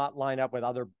budget does not line up with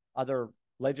other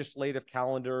legislative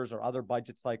calendars or other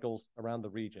budget cycles around the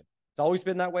region. It's always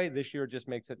been that way. This year just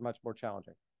makes it much more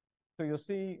challenging. So you'll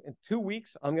see in 2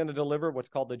 weeks, I'm going to deliver what's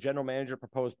called the General Manager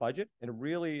Proposed Budget. And it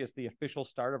really is the official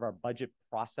start of our budget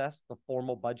process, the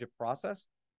formal budget process.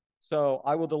 So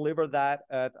I will deliver that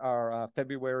at our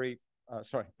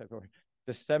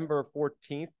December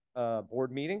 14th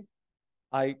board meeting.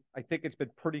 I think it's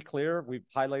been pretty clear. We've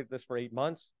highlighted this for 8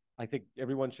 months. I think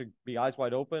everyone should be eyes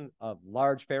wide open of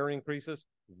large fare increases,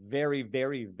 very,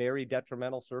 very, very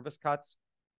detrimental service cuts,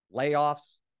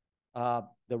 layoffs.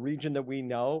 The region that we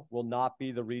know will not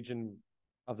be the region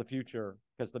of the future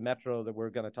because the Metro that we're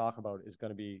going to talk about is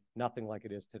going to be nothing like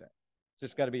it is today.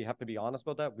 Just got to have to be honest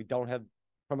about that. We don't have,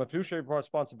 from a fiduciary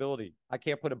responsibility, I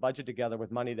can't put a budget together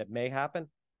with money that may happen.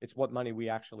 It's what money we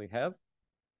actually have.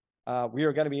 We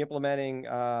are going to be implementing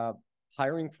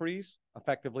hiring freeze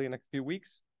effectively in a few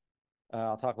weeks.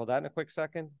 I'll talk about that in a quick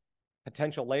second.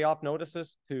 Potential layoff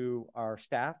notices to our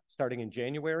staff starting in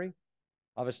January.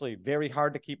 Obviously, very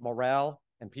hard to keep morale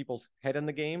and people's head in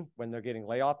the game when they're getting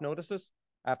layoff notices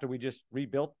after we just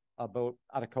rebuilt out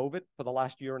of COVID for the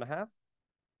last year and a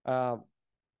half.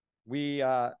 We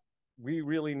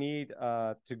really need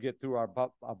to get through our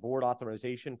board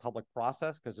authorization public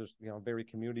process because there's a very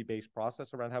community-based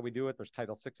process around how we do it. There's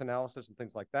Title VI analysis and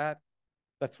things like that.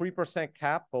 The 3%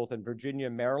 cap, both in Virginia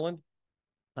and Maryland.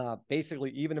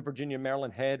 Basically, even if Virginia and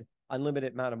Maryland had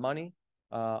unlimited amount of money,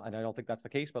 and I don't think that's the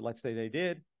case, but let's say they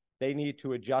did, they need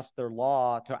to adjust their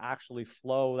law to actually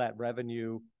flow that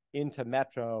revenue into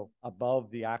Metro above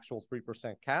the actual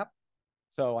 3% cap.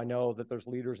 So I know that there's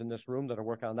leaders in this room that are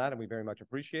working on that, and we very much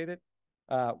appreciate it.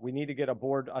 We need to get a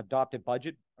board adopted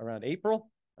budget around April.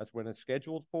 That's when it's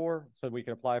scheduled for, so we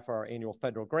can apply for our annual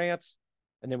federal grants,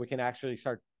 and then we can actually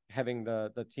start having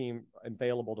the team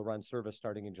available to run service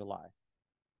starting in July.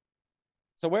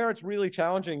 So where it's really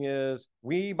challenging is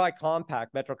we, by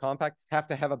compact, Metro Compact, have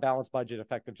to have a balanced budget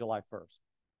effective July 1st.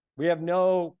 We have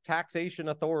no taxation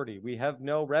authority. We have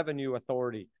no revenue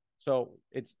authority. So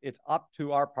it's up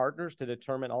to our partners to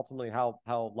determine ultimately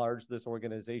how large this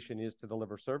organization is to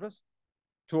deliver service.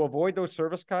 To avoid those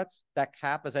service cuts, that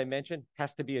cap, as I mentioned,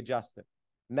 has to be adjusted.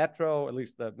 Metro, at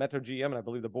least the Metro GM, and I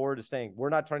believe the board is saying, we're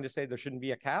not trying to say there shouldn't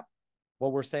be a cap.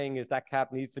 What we're saying is that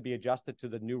cap needs to be adjusted to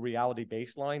the new reality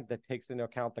baseline that takes into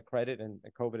account the credit and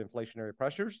COVID inflationary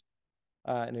pressures.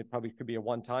 And it probably could be a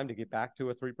one-time to get back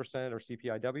to a 3% or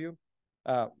CPIW.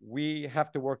 We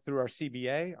have to work through our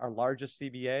CBA. Our largest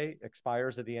CBA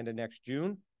expires at the end of next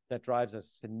June. That drives a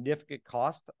significant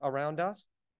cost around us,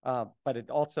 but it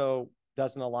also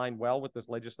doesn't align well with this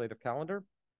legislative calendar.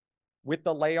 With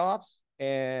the layoffs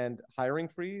and hiring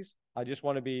freeze, I just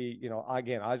want to be,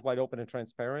 again, eyes wide open and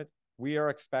transparent. We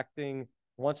are expecting,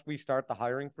 once we start the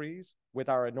hiring freeze with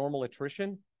our normal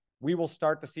attrition, we will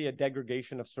start to see a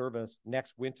degradation of service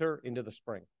next winter into the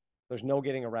spring. There's no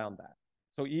getting around that.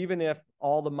 So even if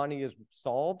all the money is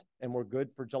solved and we're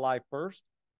good for July 1st,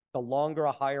 the longer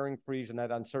a hiring freeze and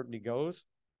that uncertainty goes,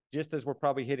 just as we're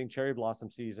probably hitting cherry blossom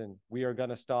season, we are going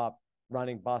to stop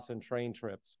running bus and train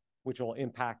trips, which will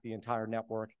impact the entire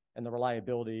network, and the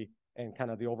reliability and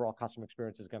kind of the overall customer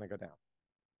experience is going to go down.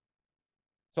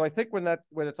 So I think when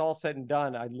it's all said and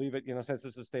done, I'd leave it, since this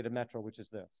is the state of Metro, which is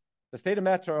this. The state of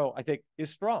Metro, I think, is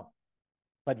strong,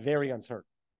 but very uncertain.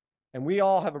 And we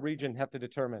all have a region have to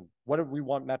determine, what do we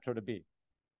want Metro to be?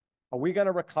 Are we going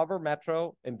to recover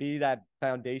Metro and be that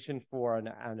foundation for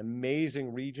an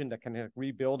amazing region that can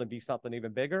rebuild and be something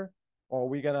even bigger? Or are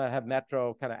we going to have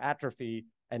Metro kind of atrophy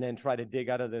and then try to dig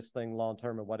out of this thing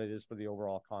long-term and what it is for the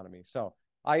overall economy? So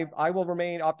I will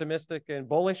remain optimistic and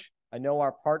bullish. I know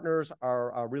our partners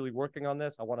are really working on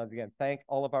this. I want to, again, thank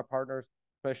all of our partners,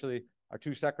 especially our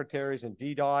two secretaries and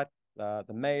DDOT,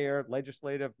 the mayor,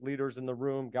 legislative leaders in the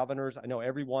room, governors. I know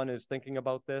everyone is thinking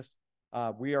about this.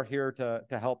 We are here to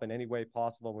help in any way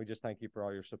possible, and we just thank you for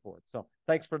all your support. So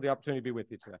thanks for the opportunity to be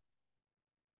with you today.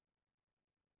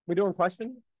 We doing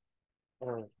questions?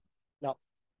 Or no?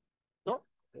 No,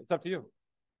 it's up to you.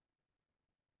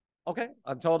 Okay,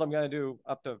 I'm told I'm going to do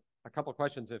up to a couple of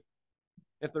questions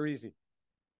if they're easy.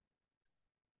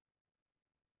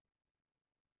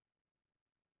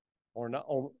 Or not,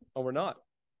 or we're not.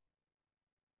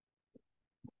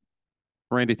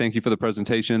 Randy, thank you for the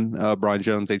presentation. Brian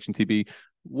Jones, HNTB.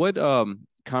 What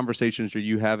conversations are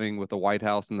you having with the White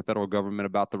House and the federal government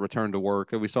about the return to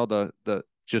work? We saw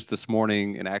just this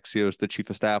morning in Axios, the chief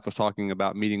of staff was talking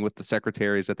about meeting with the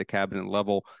secretaries at the cabinet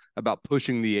level about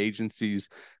pushing the agencies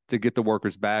to get the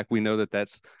workers back. We know that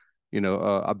that's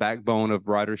a backbone of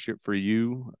ridership for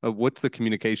you. What's the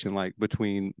communication like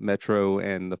between Metro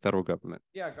and the federal government?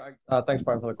 Yeah, thanks,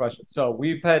 Brian, for the question. So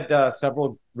we've had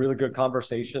several really good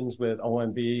conversations with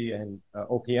OMB and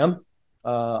OPM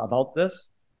about this.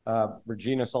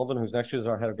 Regina Sullivan, who's next year is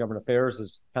our head of government affairs,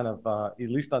 is kind of at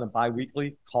least on a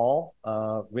bi-weekly call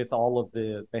with all of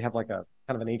they have like a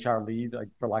kind of an HR lead, like,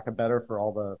 for lack of better, for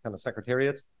all the kind of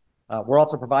secretariats. We're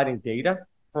also providing data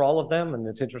for all of them, and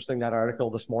it's interesting that article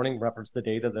this morning referenced the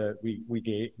data that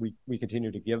we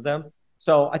continue to give them.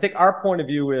 So I think our point of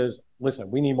view is, listen,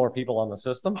 we need more people on the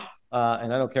system,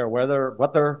 and I don't care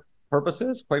what their purpose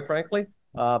is, quite frankly.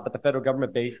 But the federal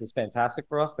government base is fantastic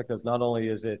for us because not only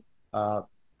is it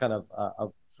kind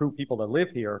of true people that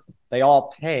live here, they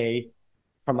all pay,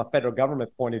 from a federal government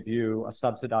point of view, a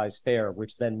subsidized fare,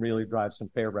 which then really drives some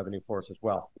fare revenue for us as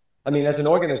well. I mean, as an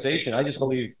organization, I just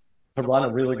believe to run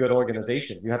a really good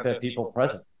organization, you have to have people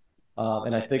present.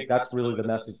 And I think that's really the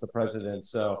message the president.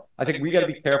 So I think we got to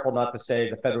be careful not to say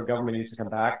the federal government needs to come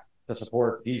back to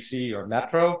support DC or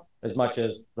Metro, as much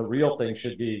as the real thing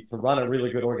should be to run a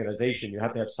really good organization. You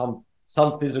have to have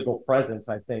some physical presence,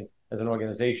 I think, as an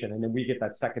organization, and then we get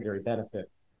that secondary benefit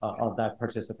of that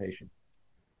participation.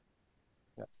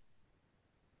 Yeah.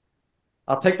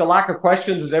 I'll take the lack of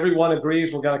questions as everyone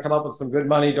agrees we're going to come up with some good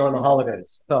money during the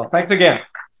holidays. So thanks again.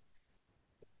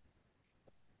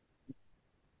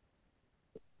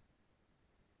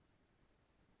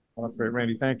 Well, that's great,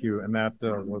 Randy. Thank you. And that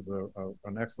was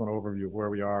an excellent overview of where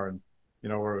we are. And,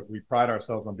 we pride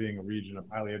ourselves on being a region of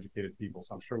highly educated people.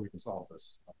 So I'm sure we can solve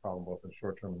this problem both in the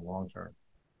short term and the long term.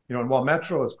 You know, and while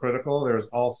Metro is critical, there's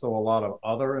also a lot of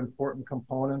other important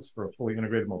components for a fully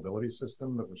integrated mobility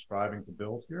system that we're striving to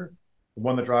build here. The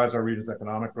one that drives our region's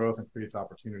economic growth and creates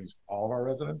opportunities for all of our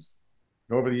residents.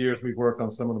 And over the years, we've worked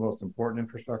on some of the most important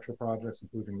infrastructure projects,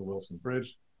 including the Wilson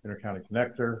Bridge, Intercounty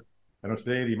Connector. I know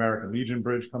today the American Legion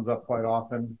Bridge comes up quite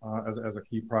often as a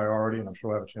key priority, and I'm sure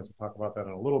we'll have a chance to talk about that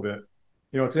in a little bit.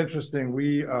 You know, it's interesting,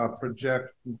 we project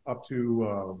up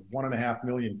to 1.5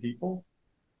 million people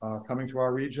coming to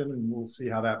our region, and we'll see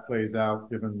how that plays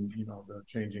out given, you know, the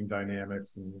changing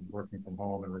dynamics and working from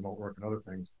home and remote work and other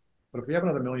things. But if we have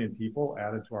another 1 million people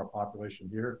added to our population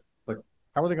here, like,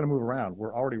 how are they going to move around?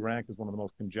 We're already ranked as one of the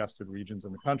most congested regions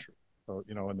in the country. So,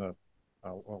 you know, in the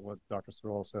what Dr.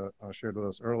 Stroll shared with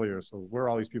us earlier. So where are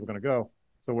all these people going to go?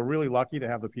 So we're really lucky to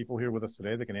have the people here with us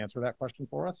today that can answer that question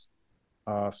for us.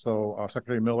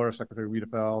 Secretary Miller, Secretary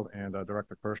Wiedefeld, and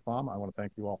Director Kirschbaum, I want to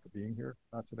thank you all for being here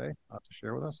today to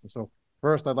share with us. And so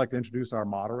first, I'd like to introduce our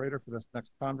moderator for this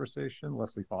next conversation,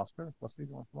 Leslie Foster. Leslie, do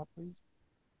you want to come up, please?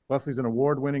 Leslie's an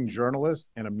award-winning journalist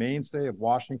and a mainstay of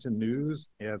Washington news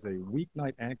as a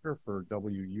weeknight anchor for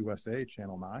WUSA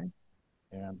Channel 9.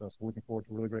 And so looking forward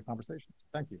to really great conversations.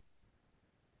 Thank you.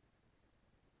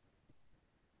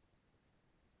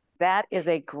 That is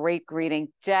a great greeting.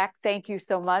 Jack, thank you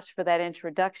so much for that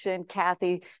introduction.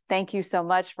 Kathy, thank you so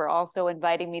much for also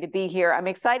inviting me to be here. I'm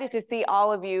excited to see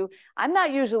all of you. I'm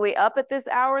not usually up at this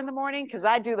hour in the morning because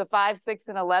I do the 5, 6,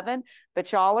 and 11,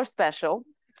 but y'all are special.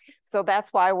 So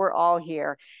that's why we're all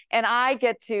here. And I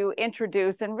get to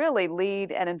introduce and really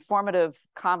lead an informative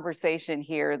conversation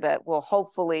here that will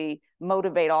hopefully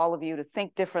motivate all of you to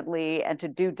think differently and to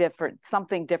do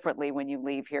something differently when you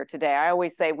leave here today. I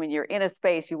always say when you're in a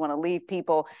space, you want to leave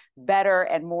people better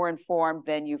and more informed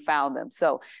than you found them.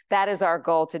 So that is our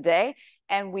goal today.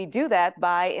 And we do that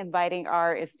by inviting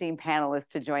our esteemed panelists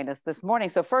to join us this morning.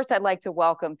 So first, I'd like to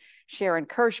welcome Sharon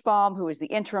Kirschbaum, who is the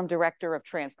Interim Director of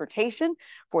Transportation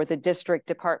for the District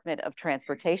Department of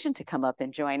Transportation, to come up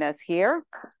and join us here.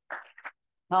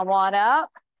 Come on up.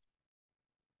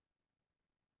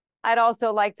 I'd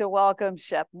also like to welcome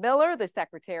Shep Miller, the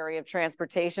Secretary of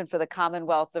Transportation for the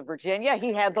Commonwealth of Virginia.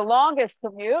 He had the longest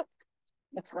commute.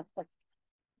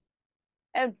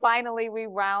 And finally, we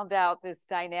round out this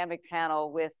dynamic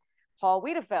panel with Paul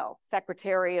Wiedefeld,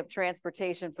 Secretary of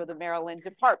Transportation for the Maryland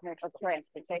Department of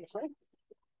Transportation.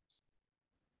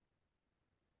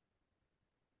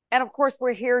 And of course,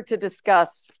 we're here to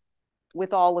discuss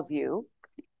with all of you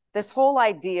this whole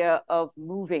idea of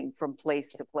moving from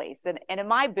place to place. And in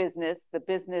my business, the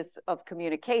business of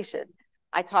communication,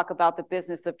 I talk about the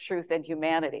business of truth and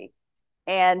humanity.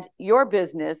 And your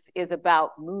business is about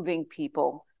moving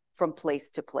people from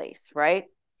place to place, right?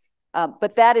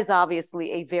 But that is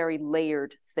obviously a very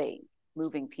layered thing,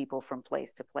 moving people from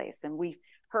place to place. And we've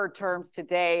heard terms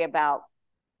today about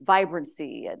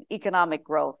vibrancy and economic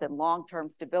growth and long-term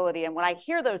stability. And when I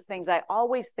hear those things, I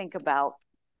always think about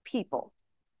people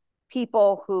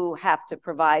who have to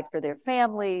provide for their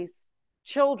families,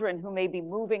 children who may be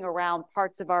moving around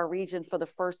parts of our region for the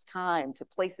first time to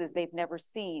places they've never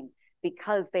seen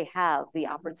because they have the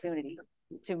opportunity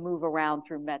to move around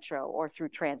through Metro or through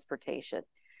transportation.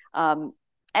 And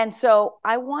so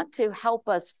I want to help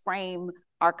us frame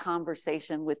our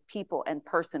conversation with people and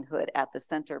personhood at the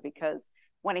center, because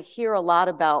when I hear a lot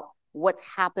about what's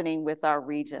happening with our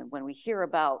region, when we hear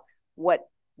about what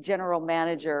General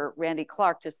Manager Randy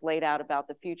Clark just laid out about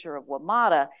the future of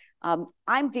WMATA,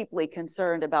 I'm deeply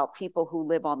concerned about people who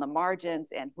live on the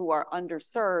margins and who are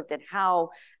underserved and how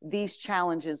these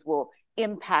challenges will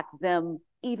impact them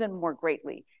even more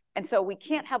greatly. And so we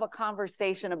can't have a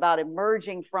conversation about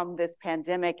emerging from this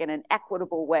pandemic in an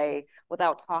equitable way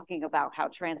without talking about how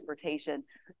transportation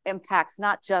impacts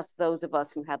not just those of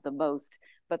us who have the most,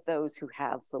 but those who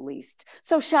have the least.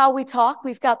 So shall we talk?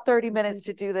 We've got 30 minutes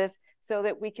to do this so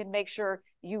that we can make sure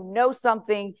you know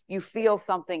something, you feel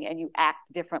something, and you act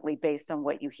differently based on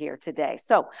what you hear today.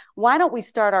 So why don't we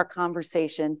start our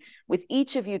conversation with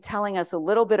each of you telling us a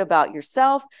little bit about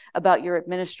yourself, about your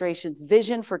administration's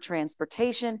vision for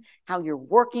transportation, how you're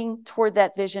working toward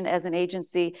that vision as an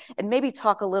agency, and maybe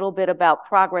talk a little bit about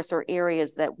progress or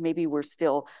areas that maybe we're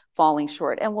still falling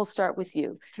short. And we'll start with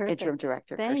you, Terrific. Interim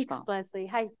Director Thanks, Kirschbaum. Leslie.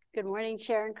 Hi, good morning,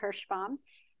 Sharon Kirschbaum.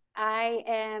 I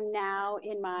am now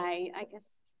in my,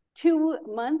 2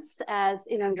 months as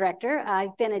interim director.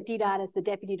 I've been at DDOT as the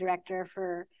deputy director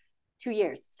for 2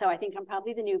 years. So I think I'm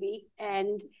probably the newbie.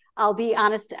 And I'll be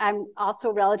honest, I'm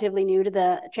also relatively new to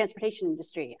the transportation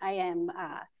industry.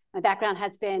 My background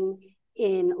has been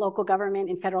in local government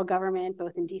and federal government,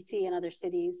 both in DC and other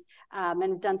cities, and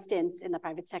I've done stints in the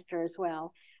private sector as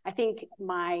well. I think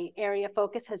my area of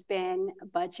focus has been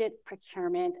budget,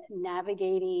 procurement,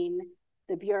 navigating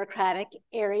the bureaucratic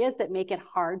areas that make it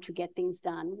hard to get things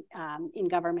done in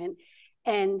government.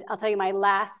 And I'll tell you, my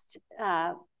last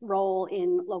role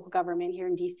in local government here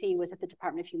in DC was at the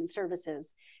Department of Human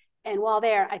Services. And while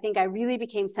there, I think I really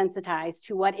became sensitized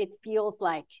to what it feels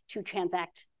like to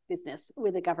transact business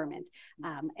with the government.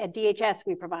 At DHS,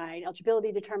 we provide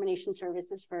eligibility determination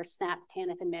services for SNAP,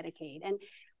 TANF, and Medicaid. And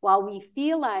while we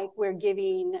feel like we're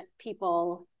giving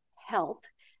people help,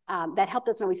 that help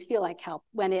doesn't always feel like help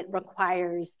when it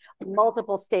requires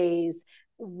multiple stays,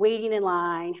 waiting in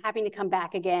line, having to come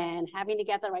back again, having to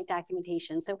get the right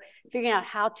documentation. So figuring out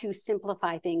how to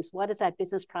simplify things. What does that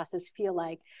business process feel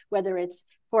like, whether it's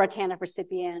for a TANF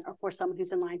recipient or for someone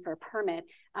who's in line for a permit?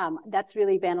 That's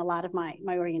really been a lot of my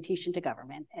orientation to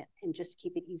government, and just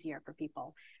keep it easier for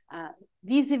people.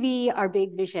 Vis-a-vis our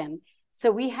big vision.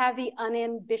 So we have the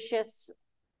unambitious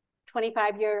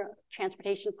 25-year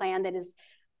transportation plan that is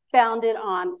founded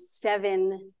on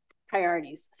 7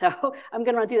 priorities. So I'm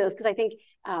going to run through those because I think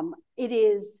it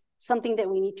is something that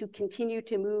we need to continue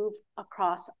to move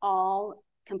across all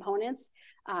components.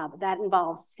 That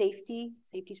involves safety.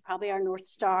 Safety is probably our North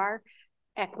Star,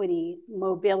 equity,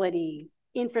 mobility,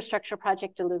 infrastructure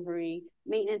project delivery,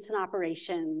 maintenance and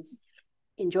operations,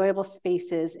 enjoyable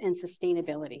spaces, and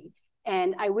sustainability.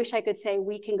 And I wish I could say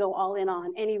we can go all in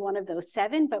on any one of those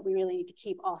 7, but we really need to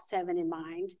keep all 7 in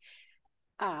mind.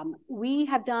 We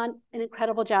have done an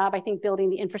incredible job, I think, building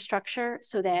the infrastructure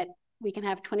so that we can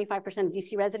have 25% of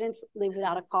DC residents live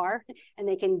without a car, and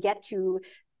they can get to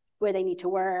where they need to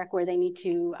work, where they need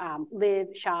to live,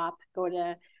 shop, go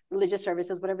to religious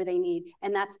services, whatever they need.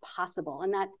 And that's possible.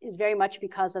 And that is very much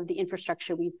because of the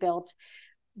infrastructure we've built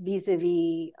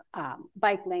vis-a-vis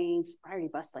bike lanes. Priority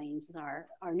bus lanes is our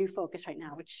new focus right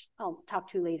now, which I'll talk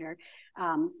to later.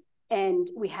 And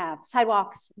we have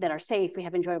sidewalks that are safe. We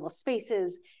have enjoyable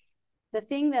spaces. The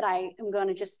thing that I am going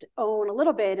to just own a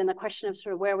little bit, and the question of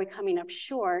sort of where are we coming up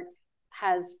short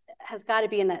has got to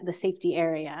be in the safety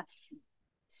area.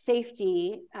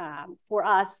 Safety for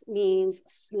us means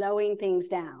slowing things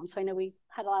down. So I know we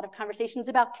had a lot of conversations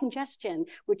about congestion,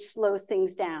 which slows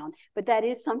things down, but that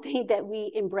is something that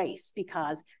we embrace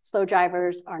because slow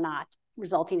drivers are not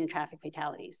resulting in traffic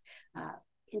fatalities.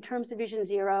 In terms of Vision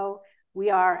Zero, we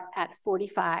are at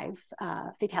 45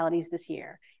 fatalities this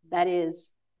year. That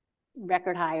is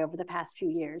record high over the past few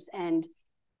years. And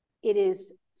it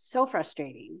is so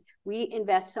frustrating. We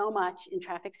invest so much in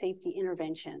traffic safety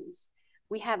interventions.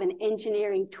 We have an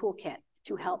engineering toolkit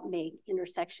to help make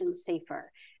intersections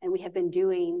safer. And we have been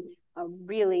doing a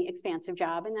really expansive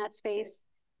job in that space.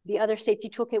 The other safety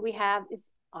toolkit we have is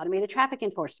automated traffic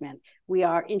enforcement. We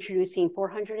are introducing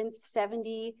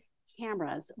 470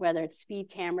 cameras, whether it's speed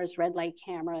cameras, red light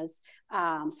cameras,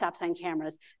 stop sign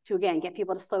cameras, to again, get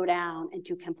people to slow down and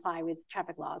to comply with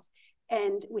traffic laws.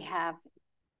 And we have,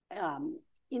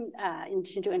 in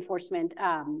addition to enforcement,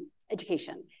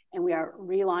 education. And we are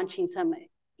relaunching some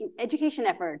education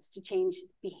efforts to change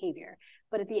behavior.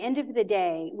 But at the end of the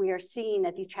day, we are seeing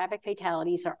that these traffic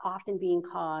fatalities are often being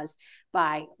caused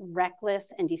by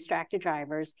reckless and distracted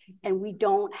drivers, and we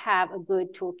don't have a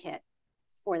good toolkit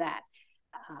for that.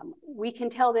 We can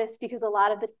tell this because a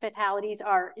lot of the fatalities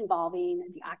are involving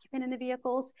the occupant in the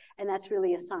vehicles, and that's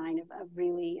really a sign of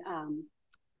really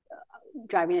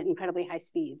driving at incredibly high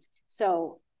speeds.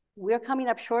 So we're coming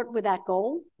up short with that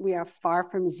goal. We are far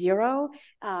from zero,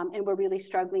 and we're really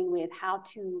struggling with how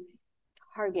to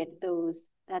target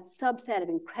that subset of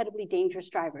incredibly dangerous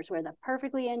drivers where the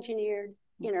perfectly engineered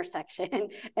intersection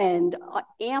and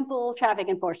ample traffic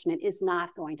enforcement is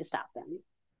not going to stop them.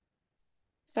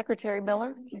 Secretary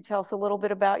Miller, can you tell us a little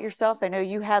bit about yourself? I know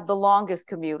you had the longest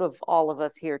commute of all of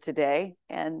us here today,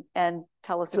 and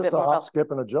tell us a bit more about. Just a hop,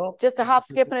 skip, and a jump. Just a hop,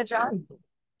 skip, and a jump.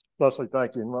 Leslie,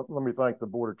 thank you. And let me thank the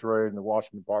Board of Trade and the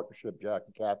Washington Partnership, Jack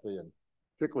and Kathy, and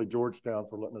particularly Georgetown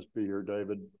for letting us be here.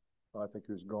 David, I think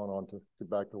who's going on to get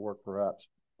back to work perhaps.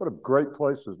 What a great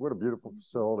place. What a beautiful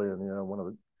facility, and one of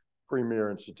the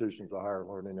premier institutions of higher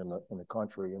learning in the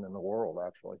country and in the world,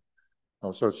 actually.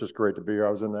 So it's just great to be here.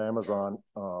 I was in the Amazon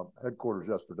headquarters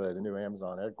yesterday, the new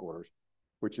Amazon headquarters,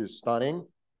 which is stunning.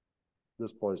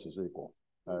 This place is equal.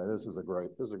 This is a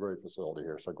great facility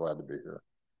here. So glad to be here.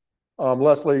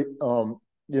 Leslie,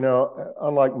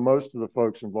 unlike most of the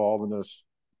folks involved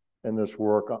in this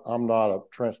work, I'm not a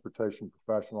transportation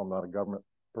professional. I'm not a government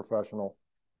professional,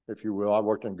 if you will. I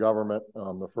worked in government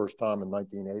the first time in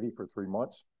 1980 for 3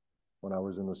 months when I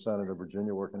was in the Senate of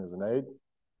Virginia working as an aide.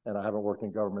 And I haven't worked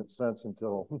in government since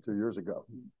until 2 years ago.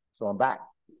 So I'm back.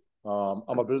 I'm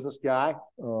a business guy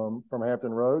from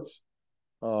Hampton Roads.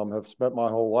 have spent my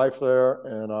whole life there,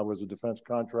 and I was a defense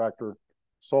contractor,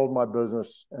 sold my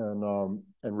business, and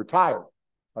retired,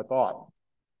 I thought.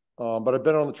 But I've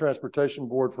been on the transportation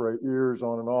board for 8 years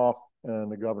on and off,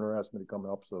 and the governor asked me to come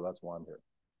up, so that's why I'm here.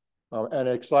 And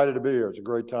excited to be here. It's a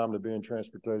great time to be in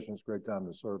transportation. It's a great time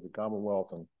to serve the Commonwealth,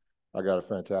 and I got a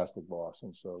fantastic boss,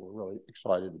 and so we're really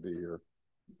excited to be here.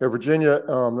 In Virginia,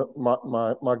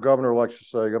 my governor likes to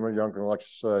say, Governor Youngkin likes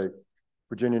to say,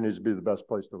 Virginia needs to be the best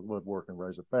place to live, work, and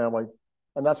raise a family,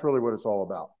 and that's really what it's all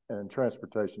about. And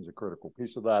transportation is a critical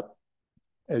piece of that.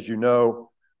 As you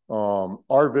know,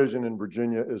 our vision in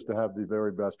Virginia is to have the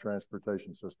very best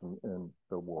transportation system in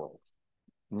the world.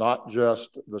 Not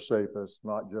just the safest,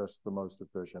 not just the most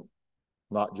efficient,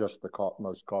 not just the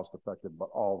most cost-effective, but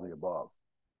all the above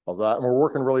of that. And we're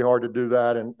working really hard to do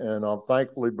that. And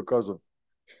thankfully, because of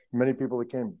many people that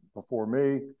came before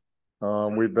me,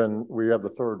 we have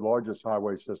the third largest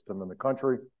highway system in the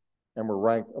country, and we're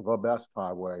ranked the best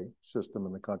highway system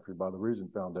in the country by the Reason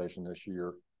Foundation this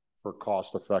year for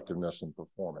cost effectiveness and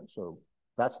performance. So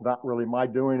that's not really my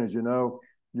doing. As you know,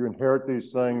 you inherit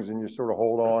these things and you sort of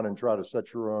hold on and try to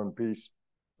set your own piece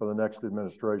for the next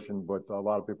administration, but a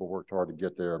lot of people worked hard to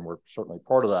get there, and we're certainly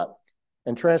part of that.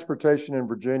 And transportation in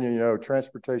Virginia, you know,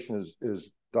 transportation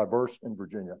is diverse in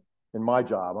Virginia. In my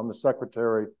job, I'm the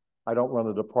secretary. I don't run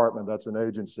the department, that's an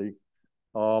agency.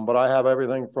 But I have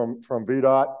everything from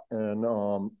VDOT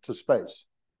and to space.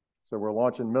 So we're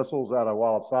launching missiles out of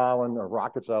Wallops Island, or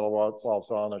rockets out of Wallops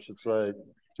Island, I should say,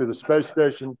 to the space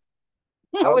station.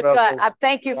 I was going. I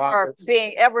thank you for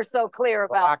being ever so clear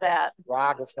about that.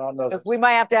 Rockets, because we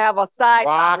might have to have a side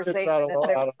conversation if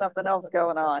there was something else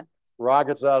going on.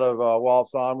 Rockets out of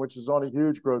Wallops Island, which is on a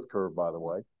huge growth curve, by the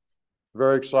way.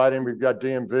 Very exciting. We've got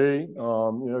DMV. You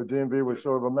know, DMV was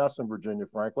sort of a mess in Virginia,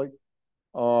 frankly.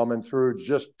 And through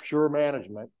just pure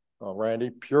management, Randy,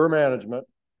 pure management,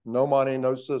 no money,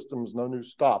 no systems, no new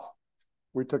stuff.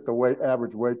 We took the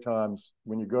average wait times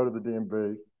when you go to the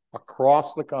DMV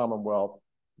across the Commonwealth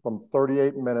from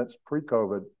 38 minutes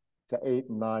pre-COVID to 8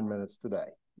 and 9 minutes today.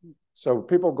 So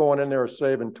people going in there are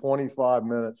saving 25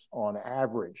 minutes on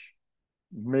average.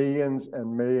 Millions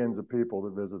and millions of people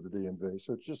that visit the DMV.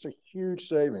 So it's just a huge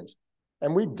savings.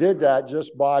 And we did that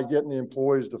just by getting the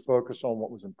employees to focus on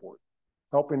what was important,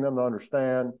 helping them to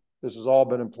understand this has all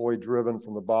been employee driven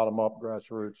from the bottom up,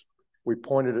 grassroots. We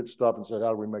pointed at stuff and said,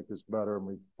 how do we make this better? And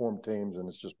we formed teams, and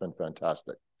it's just been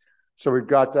fantastic. So we've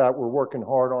got that. We're working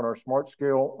hard on our Smart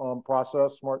Scale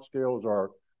process. Smart Scale is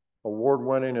our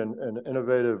award-winning and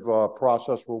innovative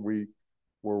process where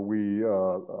we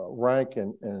rank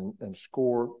and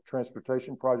score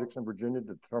transportation projects in Virginia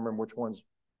to determine which ones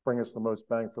bring us the most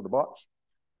bang for the bucks.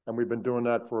 And we've been doing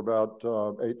that for about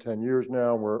 8-10 years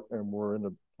now. We're in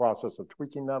the process of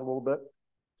tweaking that a little bit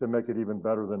to make it even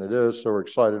better than it is. So we're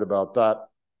excited about that.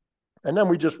 And then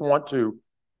we just want to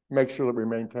make sure that we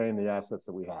maintain the assets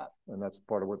that we have. And that's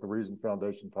part of what the Reason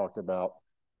Foundation talked about.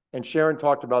 And Sharon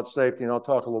talked about safety, and I'll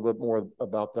talk a little bit more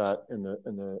about that a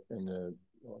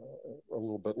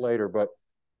little bit later. But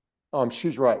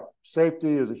she's right.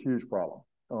 Safety is a huge problem.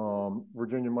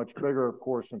 Virginia much bigger, of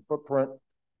course, in footprint.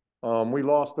 We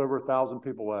lost over 1,000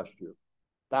 people last year.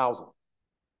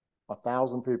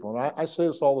 1,000 people. And I say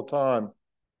this all the time.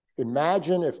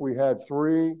 Imagine if we had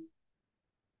 3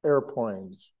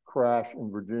 airplanes crash in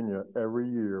Virginia every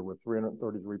year with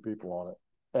 333 people on it.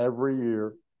 Every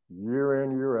year, year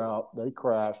in, year out, they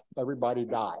crashed. Everybody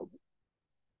died.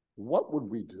 What would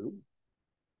we do?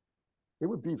 It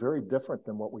would be very different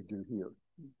than what we do here.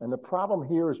 And the problem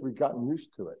here is we've gotten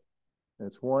used to it. And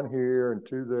it's 1 here and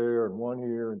 2 there and 1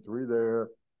 here and 3 there.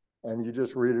 And you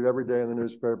just read it every day in the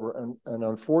newspaper. And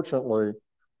unfortunately,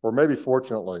 or maybe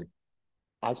fortunately,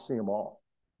 I see them all.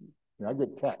 You know, I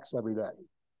get texts every day.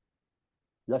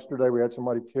 Yesterday, we had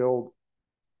somebody killed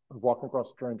walking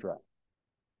across the train track.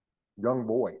 Young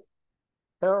boy.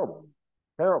 Terrible,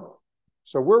 terrible.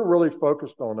 So we're really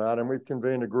focused on that, and we've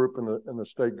convened a group in the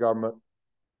state government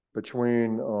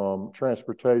between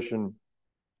transportation,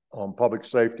 public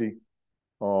safety,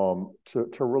 to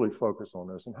really focus on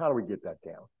this. And how do we get that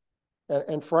down?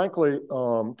 And frankly,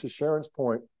 to Sharon's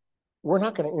point, we're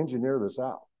not going to engineer this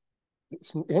out.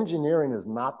 Engineering is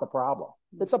not the problem.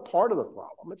 It's a part of the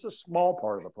problem. It's a small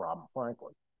part of the problem,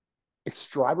 frankly. It's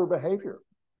driver behavior,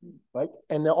 right?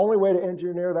 And the only way to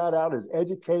engineer that out is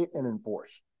educate and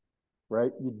enforce,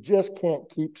 right? You just can't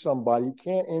keep somebody, you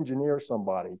can't engineer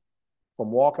somebody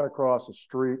from walking across the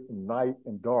street at night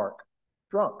and dark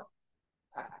drunk.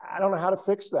 I don't know how to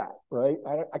fix that, right?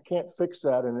 I can't fix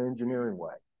that in an engineering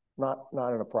way, not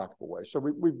in a practical way. So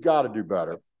we've got to do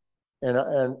better.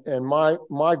 And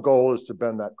my goal is to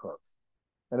bend that curve.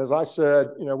 And as I said,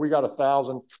 you know, we got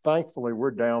 1,000. Thankfully,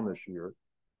 we're down this year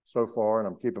so far, and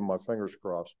I'm keeping my fingers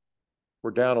crossed.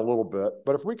 We're down a little bit.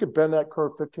 But if we could bend that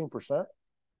curve 15%,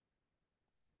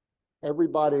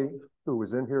 everybody who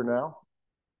was in here now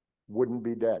wouldn't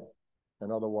be dead.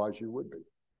 And otherwise you would be.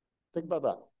 Think about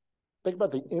that. Think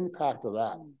about the impact of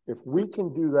that. If we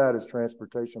can do that as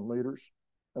transportation leaders,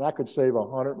 and I could save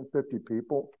 150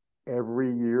 people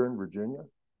every year in Virginia,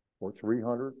 or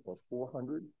 300 or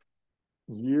 400,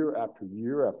 year after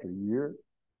year after year,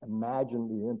 imagine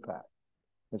the impact.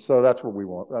 And so that's what we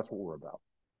want. That's what we're about.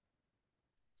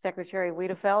 Secretary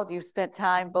Wiedefeld, you spent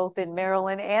time both in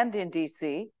Maryland and in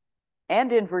D.C.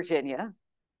 and in Virginia.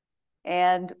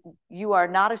 And you are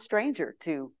not a stranger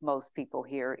to most people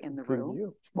here in the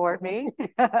room, or me.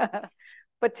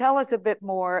 But tell us a bit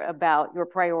more about your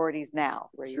priorities now,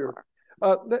 where you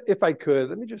are. If I could,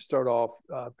 let me just start off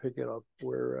picking up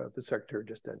where the Secretary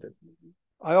just ended.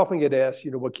 I often get asked,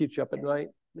 you know, what keeps you up at night?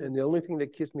 And the only thing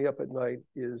that keeps me up at night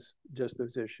is just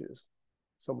those issues.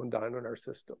 Someone dying on our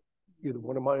system, either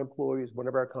one of my employees, one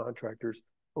of our contractors,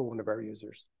 or one of our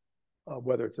users.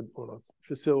 Whether it's on a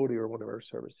facility or one of our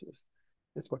services.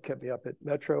 It's what kept me up at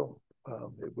Metro.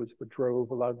 It was what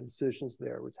drove a lot of the decisions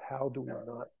there, was how do we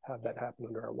not have that happen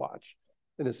under our watch?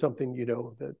 And it's something, you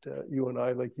know, that you and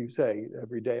I, like you say,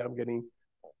 every day I'm getting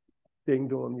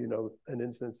dinged on, you know, an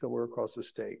incident somewhere across the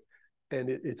state. And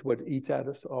it's what eats at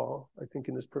us all, I think,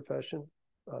 in this profession,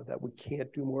 that we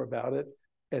can't do more about it.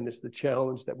 And it's the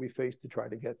challenge that we face to try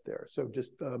to get there. So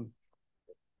just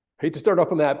hate to start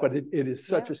off on that, but it is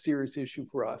such a serious issue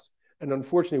for us. And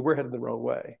unfortunately, we're headed the wrong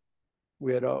way.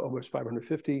 We had almost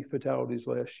 550 fatalities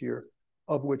last year,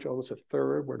 of which almost a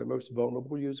third were the most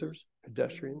vulnerable users,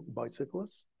 pedestrian,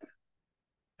 bicyclists.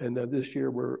 And then this year,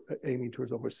 we're aiming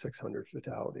towards almost 600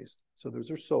 fatalities. So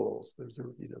those are souls. Those are,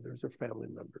 you know, those are family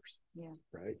members. Yeah.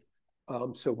 Right.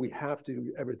 So we have to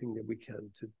do everything that we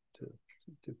can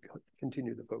to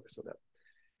continue to focus on that.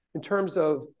 In terms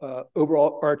of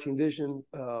overall arching vision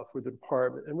for the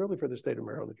department and really for the state of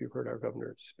Maryland, if you've heard our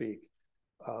governor speak,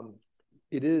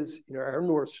 it is, you know, our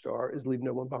North Star is leave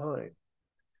no one behind.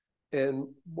 And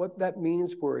what that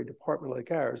means for a department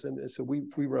like ours, and so we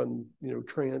run, you know,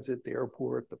 transit, the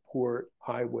airport, the port,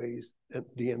 highways, and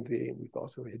DMV, and we've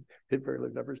also hit very low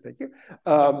numbers, thank you,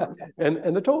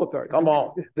 and the toll authority. Come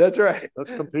on. That's right.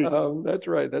 Let's compete. That's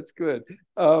right. That's good.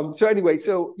 So anyway,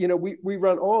 so, you know, we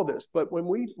run all this, but when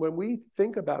we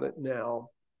think about it now,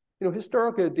 you know,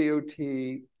 historically, DOT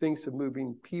thinks of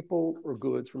moving people or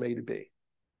goods from A to B,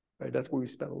 right? That's where we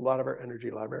spend a lot of our energy,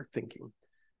 a lot of our thinking.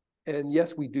 And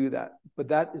yes, we do that, but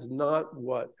that is not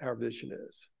what our vision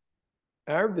is.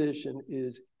 Our vision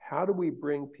is, how do we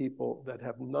bring people that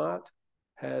have not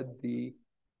had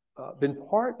been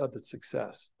part of the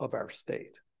success of our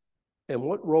state? And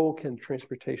what role can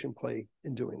transportation play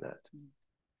in doing that?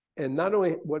 And not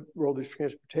only what role does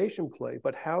transportation play,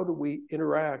 but how do we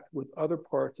interact with other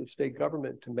parts of state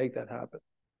government to make that happen?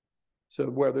 So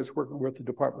whether it's working with the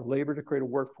Department of Labor to create a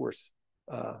workforce,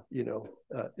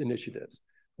 initiatives,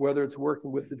 whether it's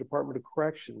working with the Department of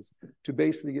Corrections to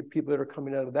basically get people that are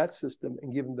coming out of that system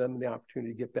and giving them the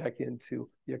opportunity to get back into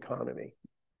the economy,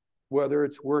 whether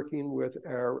it's working with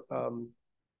our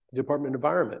Department of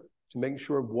Environment to make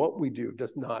sure what we do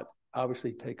does not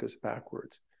obviously take us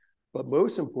backwards. But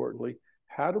most importantly,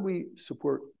 how do we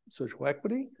support social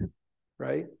equity,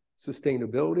 right?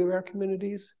 Sustainability of our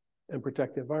communities and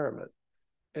protect the environment.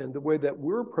 And the way that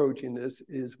we're approaching this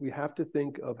is we have to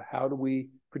think of how do we,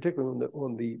 particularly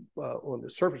on the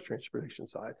surface transportation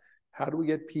side, how do we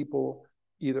get people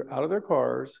either out of their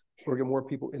cars or get more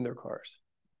people in their cars,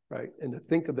 right? And to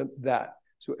think of that.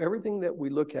 So everything that we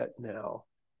look at now,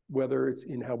 whether it's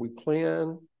in how we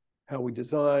plan, how we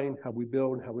design, how we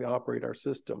build, and how we operate our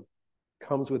system,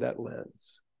 comes with that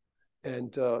lens.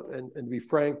 And to be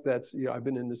frank, that's, you know, I've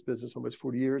been in this business almost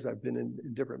 40 years. I've been in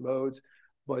different modes.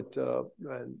 But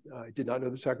and I did not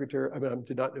know the secretary. I mean, I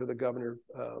did not know the governor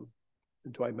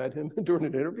until I met him during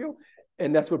an interview.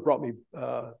 And that's what brought me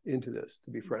into this,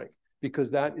 to be frank,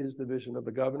 because that is the vision of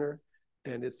the governor.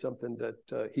 And it's something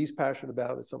that he's passionate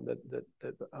about. It's something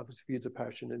that obviously feeds a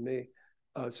passion in me.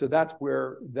 So that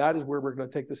is where we're going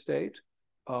to take the state.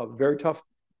 Very tough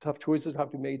choices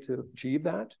have to be made to achieve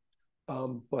that.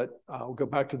 But I'll go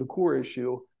back to the core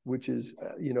issue, which is,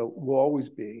 will always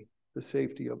be the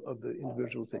safety of the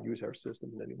individuals that use our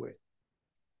system in any way.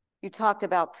 You talked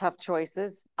about tough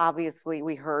choices. Obviously,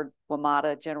 we heard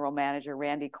WMATA General Manager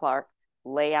Randy Clark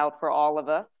lay out for all of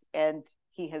us, and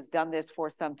he has done this for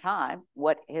some time,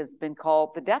 what has been called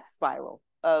the death spiral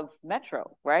of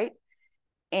Metro, right?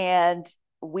 And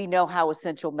we know how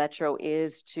essential Metro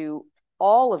is to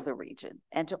all of the region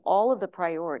and to all of the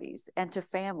priorities and to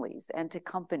families and to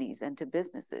companies and to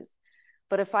businesses.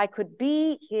 But if I could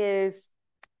be his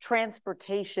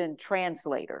transportation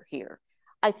translator here,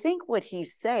 I think what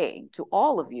he's saying to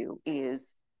all of you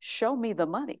is, show me the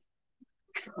money.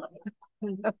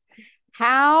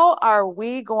 How are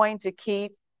we going to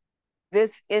keep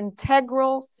this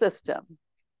integral system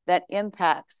that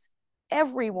impacts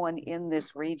everyone in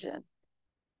this region?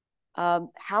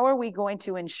 How are we going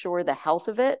to ensure the health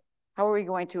of it? How are we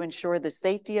going to ensure the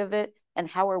safety of it? And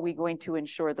how are we going to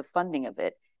ensure the funding of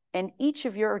it? And each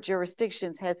of your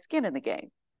jurisdictions has skin in the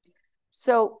game.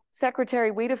 So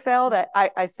Secretary Wiedefeld,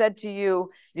 I said to you,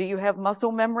 do you have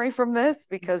muscle memory from this?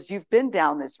 Because you've been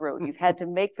down this road. You've had to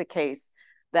make the case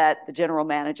that the general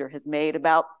manager has made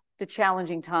about the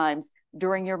challenging times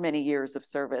during your many years of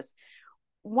service.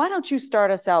 Why don't you start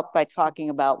us out by talking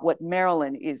about what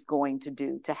Maryland is going to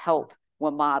do to help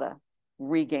WMATA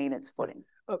regain its footing?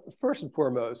 First and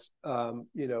foremost,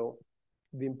 you know,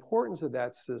 the importance of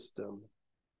that system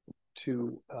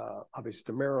to obviously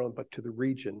to Maryland, but to the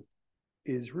region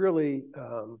is really,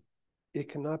 it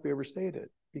cannot be overstated,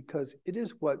 because it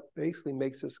is what basically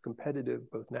makes us competitive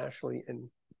both nationally and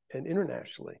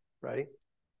internationally, right?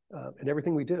 And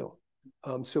everything we do.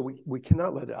 So we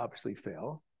cannot let it obviously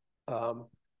fail.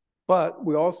 But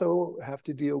we also have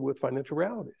to deal with financial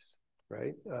realities,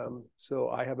 right? So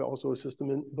I have also a system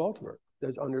in Baltimore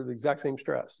that's under the exact same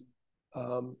stress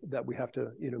that we have to,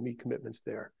 you know, meet commitments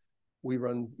there. We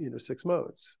run, you know, 6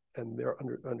 modes, and they're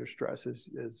under stress. As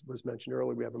was mentioned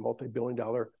earlier, we have a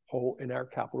multi-billion-dollar hole in our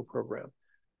capital program.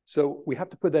 So we have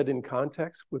to put that in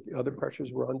context with the other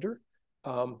pressures we're under.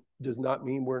 Does not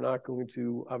mean we're not going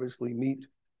to obviously meet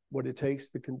what it takes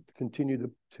to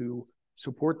continue to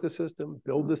support the system,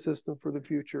 build the system for the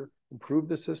future, improve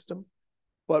the system.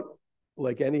 But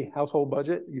like any household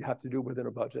budget, you have to do it within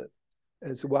a budget.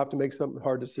 And so we'll have to make some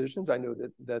hard decisions. I know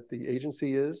that the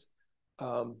agency is,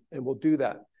 and we'll do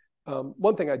that.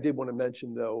 One thing I did want to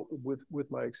mention, though, with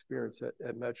my experience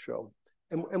at Metro,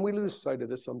 and we lose sight of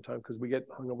this sometimes because we get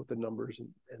hung up with the numbers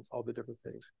and all the different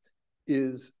things,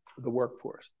 is the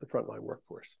workforce, the frontline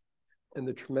workforce, and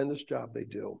the tremendous job they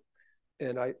do.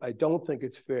 And I don't think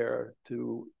it's fair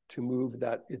to move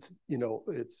that it's, you know,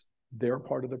 it's their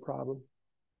part of the problem.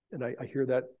 And I hear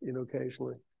that, you know,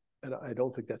 occasionally, and I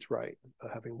don't think that's right,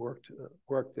 having worked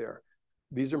there.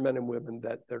 These are men and women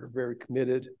that are very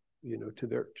committed, you know,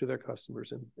 to their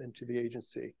customers and to the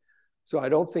agency. So I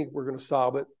don't think we're going to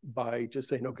solve it by just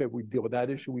saying, okay, we deal with that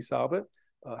issue, we solve it.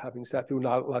 Having sat through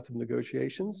lots of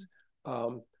negotiations,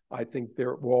 I think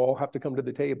we'll all have to come to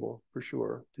the table for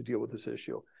sure to deal with this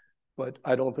issue. But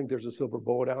I don't think there's a silver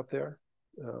bullet out there.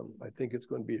 I think it's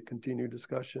going to be a continued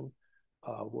discussion.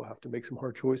 We'll have to make some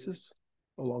hard choices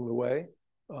along the way.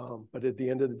 But at the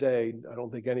end of the day, I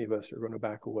don't think any of us are going to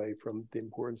back away from the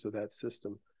importance of that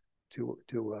system to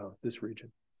this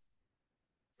region.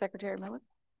 Secretary Miller?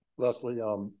 Leslie,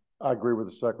 I agree with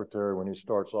the Secretary when he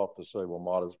starts off to say, well,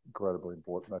 MATA is incredibly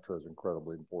important, Metro is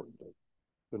incredibly important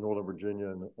to Northern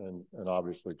Virginia and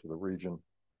obviously to the region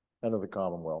and to the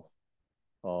Commonwealth.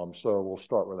 So we'll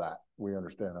start with that. We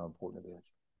understand how important it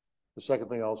is. The second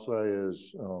thing I'll say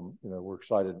is, you know, we're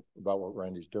excited about what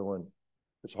Randy's doing.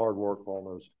 It's hard work.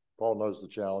 Paul knows the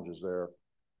challenges there,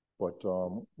 but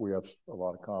we have a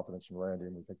lot of confidence in Randy,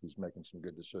 and we think he's making some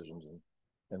good decisions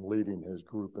and leading his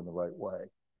group in the right way.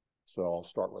 So I'll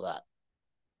start with that.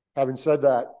 Having said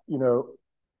that, you know,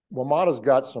 WMATA's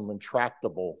got some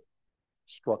intractable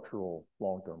structural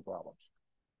long-term problems.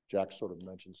 Jack sort of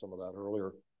mentioned some of that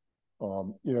earlier.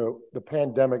 You know, the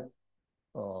pandemic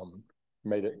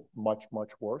made it much,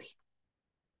 much worse.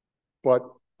 But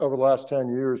over the last 10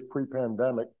 years,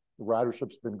 pre-pandemic, the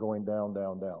ridership's been going down,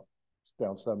 down, down. It's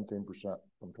down 17%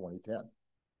 from 2010,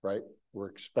 right? We're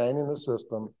expanding the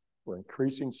system. We're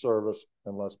increasing service,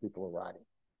 and less people are riding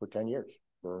for 10 years,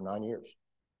 for 9 years.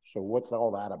 So what's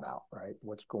all that about, right?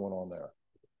 What's going on there?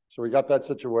 So we got that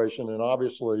situation. And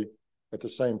obviously, at the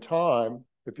same time,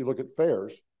 if you look at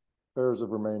fares have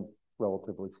remained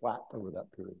relatively flat over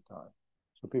that period of time.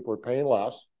 So people are paying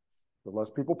less, with less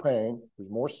people paying, there's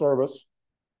more service,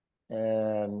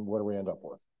 and what do we end up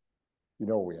with? You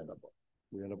know what we end up with.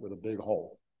 We end up with a big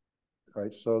hole,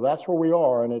 right? So that's where we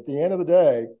are, and at the end of the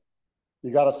day,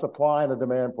 you got a supply and a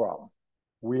demand problem.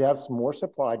 We have some more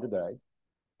supply today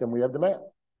than we have demand.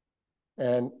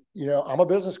 And, you know, I'm a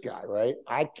business guy, right?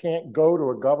 I can't go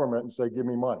to a government and say, give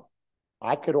me money.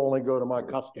 I could only go to my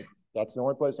customer. That's the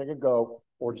only place I could go,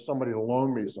 or to somebody to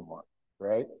loan me some money,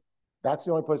 right? That's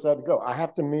the only place I have to go. I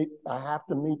have to meet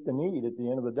the need at the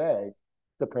end of the day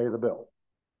to pay the bill.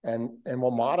 And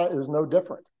WMATA is no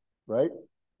different, right?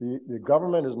 The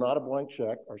government is not a blank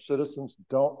check. Our citizens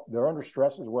they're under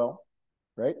stress as well,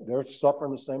 right? They're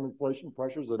suffering the same inflation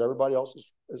pressures that everybody else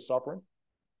is suffering.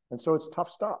 And so it's tough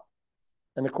stuff.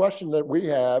 And the question that we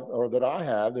have, or that I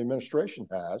have, the administration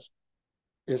has,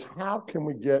 is how can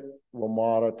we get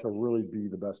WMATA to really be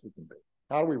the best it can be?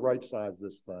 How do we right-size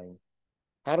this thing?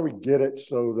 How do we get it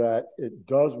so that it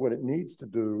does what it needs to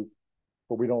do,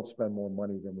 but we don't spend more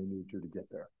money than we need to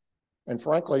get there? And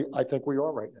frankly, I think we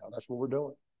are right now. That's what we're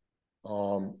doing.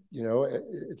 You know,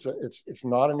 it's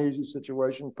not an easy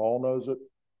situation. Paul knows it.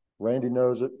 Randy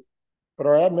knows it. But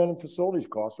our admin and facilities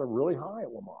costs are really high at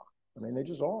WMATA. I mean, they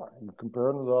just are. And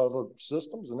compared to the other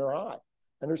systems, and they're high.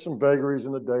 And there's some vagaries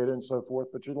in the data and so forth,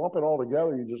 but you lump it all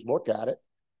together, you just look at it,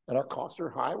 and our costs are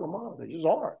high at WMATA. They just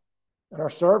are. And our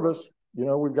service, you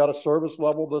know, we've got a service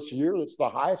level this year that's the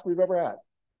highest we've ever had.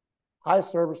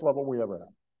 Highest service level we ever had.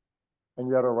 And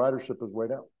yet our ridership is way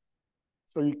down.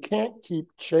 So you can't keep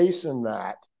chasing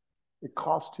that. It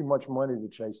costs too much money to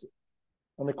chase it.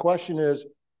 And the question is,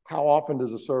 how often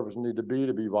does a service need to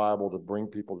be viable to bring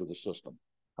people to the system?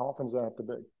 How often does that have to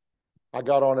be? I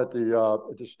got on at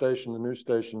the station, the news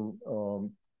station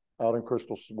out in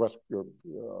Crystal West,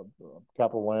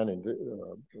 Capitol Landing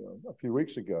a few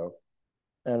weeks ago,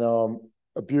 and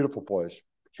a beautiful place.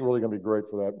 It's really going to be great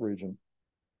for that region,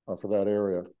 for that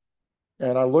area.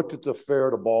 And I looked at the fare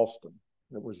to Boston.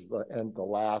 It was the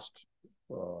last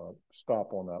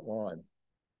stop on that line,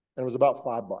 and it was about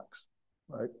 $5,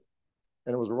 right?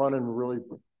 And it was running really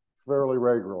fairly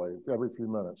regularly, every few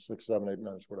minutes, 6, 7, 8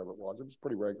 minutes, whatever it was. It was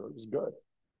pretty regular. It was good.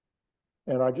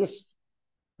 And I just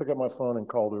picked up my phone and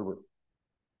called Uber.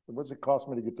 What does it cost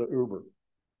me to get to Uber?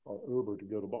 Uber to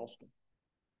go to Boston.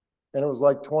 And it was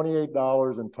like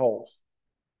 $28 in tolls,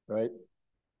 right?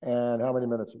 And how many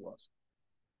minutes it was.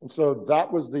 And so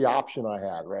that was the option I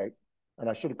had, right? And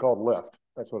I should have called Lyft.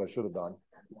 That's what I should have done.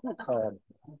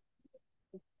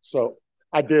 So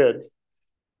I did.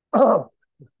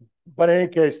 But in any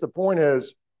case, the point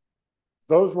is,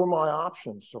 those were my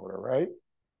options, sort of, right?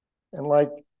 And like,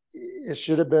 it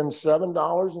should have been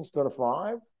 $7 instead of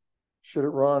 $5. Should it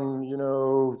run, you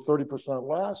know, 30%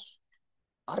 less?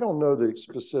 I don't know the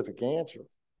specific answer,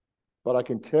 but I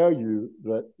can tell you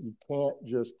that you can't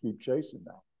just keep chasing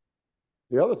that.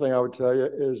 The other thing I would tell you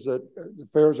is that the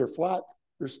fares are flat.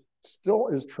 There still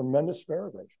is tremendous fare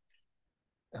evasion.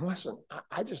 And listen,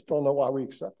 I just don't know why we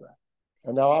accept that.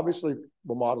 And now, obviously,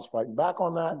 WMATA's fighting back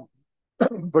on that.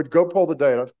 But go pull the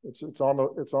data. It's on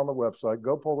the website.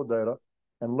 Go pull the data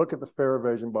and look at the fare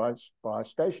evasion by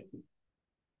station.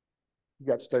 You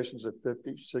got stations at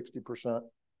 50, 60%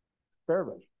 fare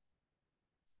evasion.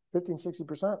 50 and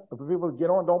 60% of the people that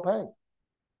get on don't pay,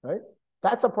 right?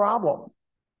 That's a problem.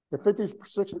 If 50,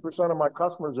 60% of my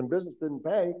customers in business didn't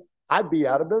pay, I'd be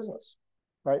out of business,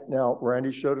 right? Now,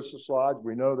 Randy showed us the slides.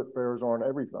 We know that fares aren't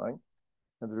everything,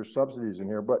 and there's subsidies in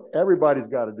here, but everybody's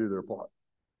got to do their part.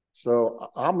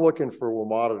 So I'm looking for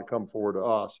WMATA to come forward to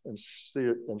us and see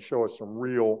it and show us some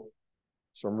real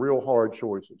hard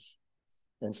choices.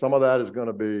 And some of that is going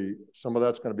to be, some of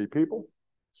that's going to be people,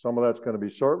 some of that's going to be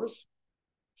service,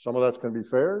 some of that's going to be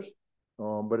fares,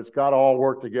 but it's got to all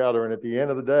work together. And at the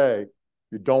end of the day,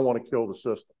 you don't want to kill the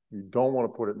system. You don't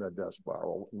want to put it in a death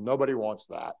spiral. Nobody wants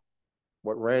that.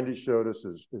 What Randy showed us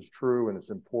is true, and it's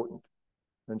important.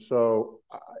 And so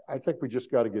I think we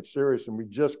just got to get serious, and we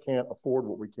just can't afford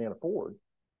what we can't afford,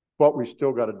 but we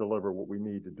still got to deliver what we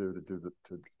need to do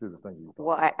the things.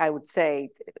 Well, I would say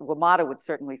WMATA would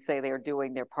certainly say they're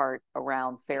doing their part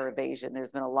around fare evasion.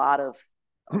 There's been a lot of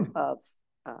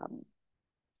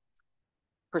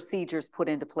procedures put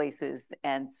into places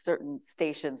and certain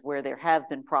stations where there have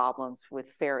been problems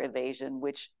with fare evasion,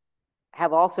 which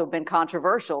have also been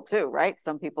controversial too, right?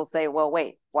 Some people say, well,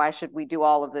 wait, why should we do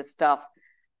all of this stuff?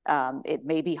 It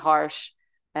may be harsh.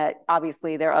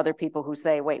 Obviously, there are other people who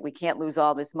say, wait, we can't lose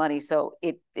all this money. So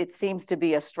it seems to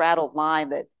be a straddled line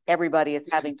that everybody is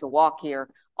having to walk here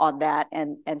on that.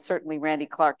 And certainly Randy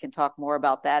Clark can talk more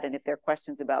about that. And if there are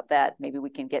questions about that, maybe we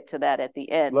can get to that at the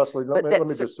end. Leslie, let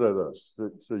me just say this.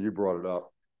 So you brought it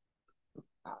up.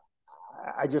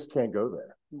 I just can't go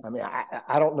there. I mean,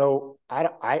 I don't know.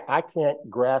 I can't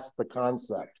grasp the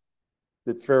concept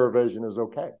that fare evasion is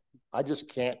okay. I just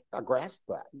can't grasp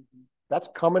that. That's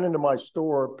coming into my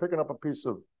store, picking up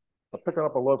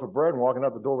a loaf of bread and walking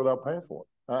out the door without paying for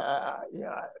it.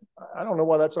 I don't know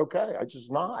why that's okay. I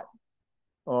just not.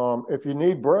 If you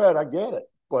need bread, I get it,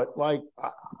 but like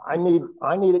I need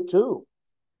it too.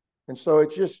 And so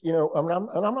it's just, you know, I'm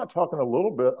not talking a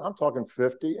little bit. I'm talking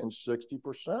 50 and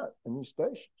 60% in these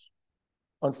stations.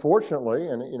 Unfortunately,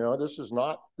 and you know, this is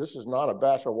not a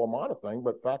bash or WMATA thing,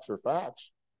 but facts are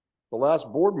facts. The last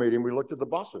board meeting, we looked at the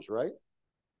buses, right?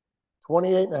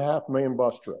 28.5 million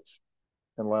bus trips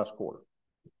in last quarter.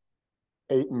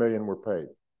 8 million were paid.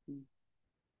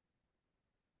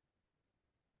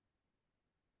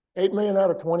 8 million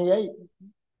out of 28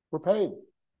 were paid.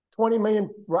 20 million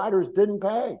riders didn't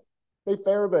pay. They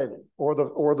fare evaded, or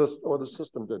the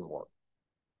system didn't work.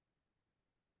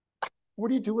 What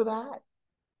do you do with that?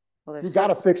 Well, you got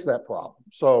to fix that problem.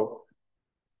 So,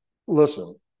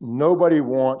 listen, nobody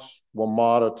wants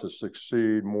WMATA to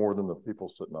succeed more than the people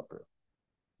sitting up here.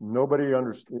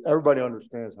 Everybody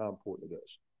understands how important it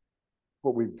is.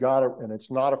 But we've got to, and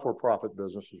it's not a for-profit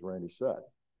business, as Randy said.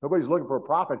 Nobody's looking for a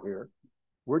profit here.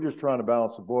 We're just trying to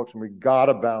balance the books, and we've got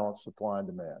to balance supply and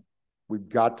demand. We've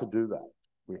got to do that.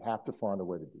 We have to find a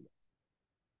way to do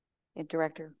that.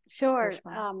 Director. Sure.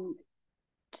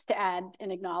 Just to add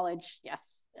and acknowledge,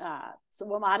 yes. So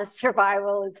WMATA's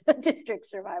survival is the district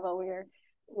survival.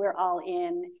 We're all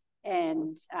in,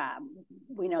 and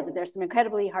we know that there's some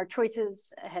incredibly hard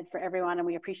choices ahead for everyone, and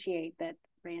we appreciate that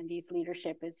Randy's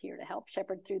leadership is here to help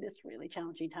shepherd through this really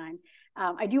challenging time.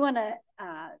 I do want to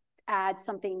add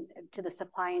something to the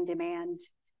supply and demand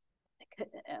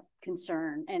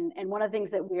concern, and one of the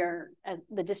things that we're, as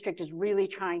the district, is really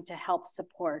trying to help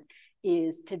support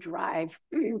is to drive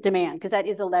demand, because that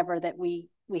is a lever that we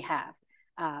have.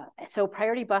 So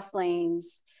priority bus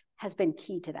lanes has been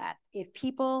key to that. If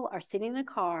people are sitting in a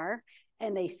car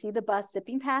and they see the bus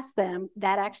zipping past them,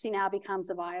 that actually now becomes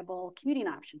a viable commuting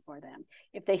option for them.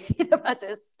 If they see the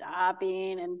buses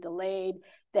stopping and delayed,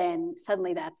 then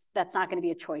suddenly that's not going to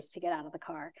be a choice to get out of the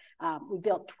car. We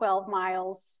built 12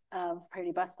 miles of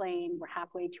priority bus lane. We're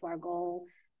halfway to our goal.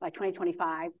 By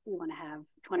 2025, we want to have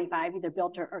 25 either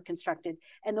built or constructed.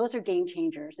 And those are game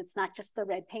changers. It's not just the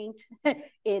red paint.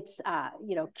 It's,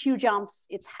 queue jumps.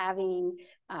 It's having,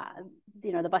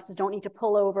 the buses don't need to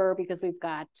pull over because we've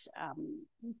got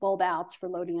bulb outs for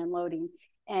loading and unloading.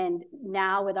 And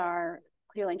now with our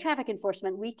clear lane traffic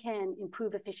enforcement, we can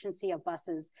improve efficiency of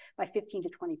buses by 15 to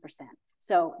 20%.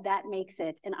 So that makes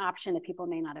it an option that people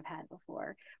may not have had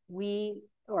before,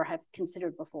 or have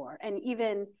considered before. And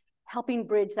even helping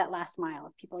bridge that last mile.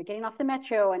 If people are getting off the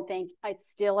metro and think it's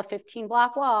still a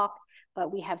 15-block walk,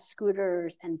 but we have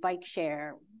scooters and bike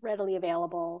share readily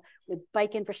available with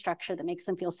bike infrastructure that makes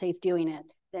them feel safe doing it,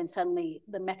 then suddenly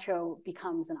the metro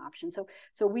becomes an option.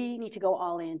 So we need to go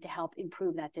all in to help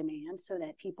improve that demand so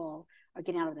that people are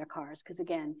getting out of their cars. Because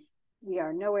again, we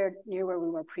are nowhere near where we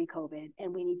were pre-COVID,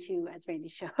 and we need to, as Randy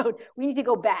showed, we need to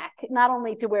go back, not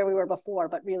only to where we were before,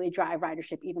 but really drive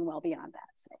ridership even well beyond that.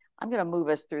 So I'm going to move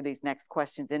us through these next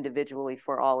questions individually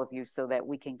for all of you so that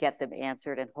we can get them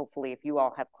answered. And hopefully if you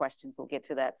all have questions, we'll get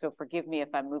to that. So forgive me if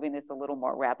I'm moving this a little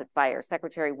more rapid fire.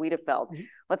 Secretary Wiedefeld,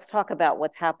 let's talk about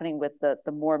what's happening with the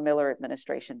Moore-Miller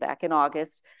administration. Back in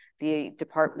August, the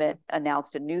department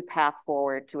announced a new path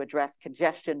forward to address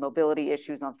congestion mobility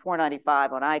issues on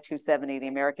 495, on I-270, the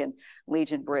American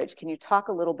Legion Bridge. Can you talk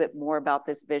a little bit more about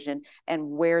this vision and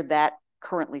where that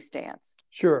currently stands?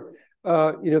 Sure.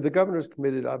 The governor's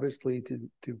committed, obviously,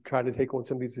 to try to take on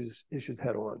some of these issues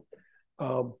head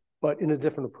on, but in a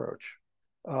different approach.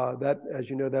 That, as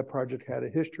you know, that project had a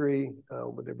history,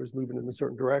 but it was moving in a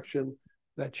certain direction.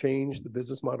 That changed. The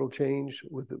business model changed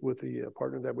with the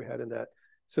partner that we had in that.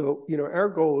 So, our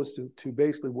goal is to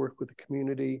basically work with the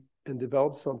community and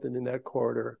develop something in that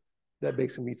corridor that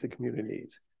basically meets the community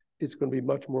needs. It's going to be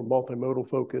much more multimodal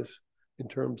focus in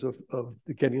terms of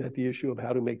getting at the issue of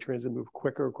how to make transit move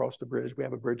quicker across the bridge. We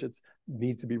have a bridge that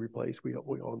needs to be replaced. We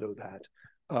all know that.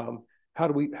 How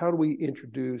do we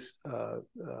introduce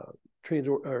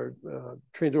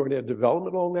trans-oriented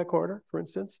development along that corridor, for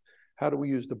instance? How do we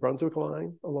use the Brunswick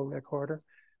line along that corridor?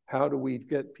 How do we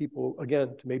get people,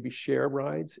 again, to maybe share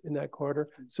rides in that corridor?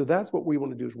 So that's what we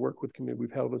want to do, is work with community.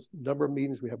 We've held a number of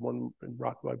meetings. We have one in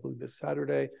Rockville, I believe, this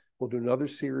Saturday. We'll do another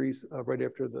series right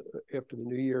after the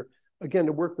new year. Again,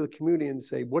 to work with the community and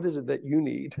say, what is it that you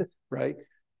need, right?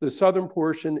 The southern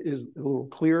portion is a little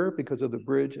clearer because of the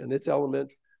bridge and its element.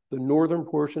 The northern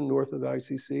portion, north of the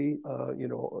ICC,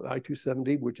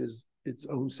 I-270, which is its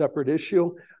own separate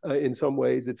issue. In some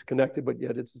ways, it's connected, but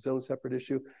yet it's its own separate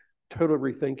issue. Total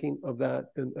rethinking of that,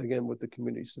 and again, with the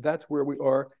community. So that's where we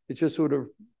are. It's just sort of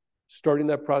starting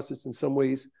that process in some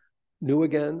ways new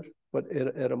again, but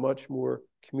at a much more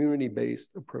community-based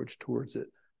approach towards it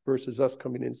versus us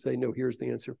coming in and saying, no, here's the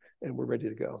answer, and we're ready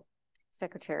to go.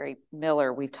 Secretary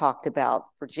Miller, we've talked about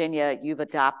Virginia. You've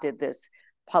adopted this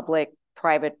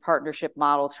public-private partnership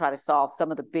model to try to solve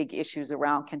some of the big issues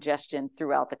around congestion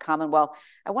throughout the Commonwealth.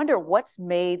 I wonder what's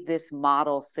made this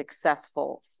model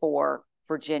successful for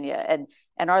Virginia, and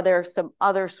are there some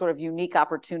other sort of unique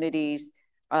opportunities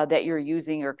that you're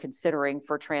using or considering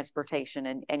for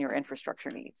transportation and your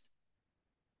infrastructure needs?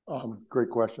 Great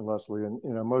question, Leslie. And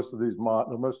you know, most of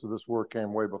this work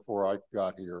came way before I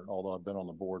got here, although I've been on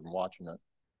the board and watching it.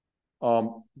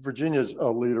 Virginia's a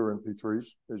leader in P3s,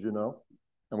 as you know,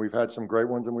 and we've had some great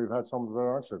ones and we've had some that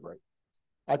aren't so great.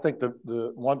 I think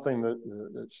the one thing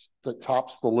that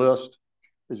tops the list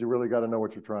is you really got to know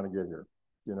what you're trying to get here.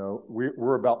 You know,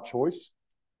 we're about choice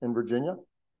in Virginia.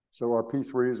 So our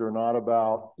P3s are not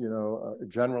about, you know,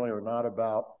 generally are not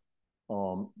about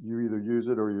you either use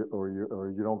it or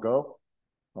you don't go.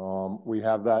 We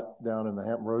have that down in the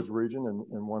Hampton Roads region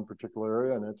in one particular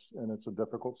area, and it's a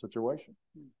difficult situation.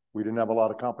 We didn't have a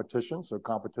lot of competition, so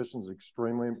competition is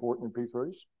extremely important in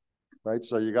P3s, right?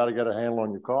 So you got to get a handle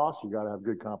on your costs. You got to have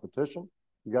good competition.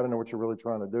 You got to know what you're really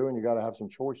trying to do, and you got to have some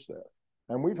choice there.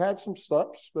 And we've had some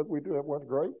steps that went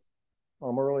great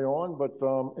early on, but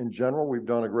in general, we've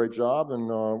done a great job, and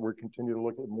we're continuing to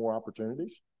look at more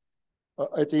opportunities.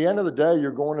 At the end of the day,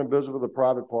 you're going in business with a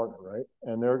private partner, right?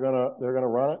 And they're gonna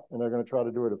run it, and they're gonna try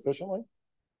to do it efficiently.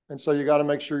 And so you got to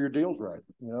make sure your deal's right.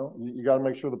 You know, you got to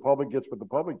make sure the public gets what the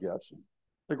public gets.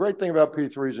 The great thing about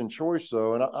P3s and choice,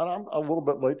 though, and I'm a little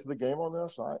bit late to the game on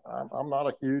this. I'm not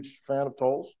a huge fan of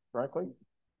tolls, frankly.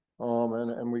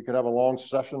 And we could have a long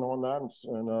session on that,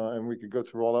 and we could go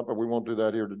through all that, but we won't do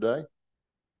that here today.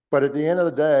 But at the end of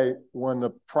the day, when the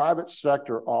private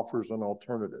sector offers an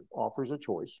alternative, offers a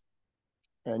choice,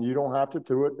 and you don't have to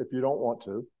do it if you don't want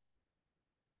to,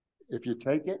 if you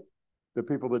take it, the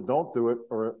people that don't do it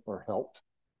are helped,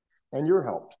 and you're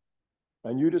helped,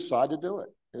 and you decide to do it.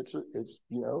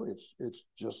 It's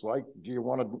just like, do you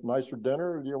want a nicer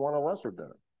dinner or do you want a lesser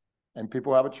dinner? And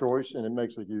people have a choice, and it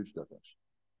makes a huge difference.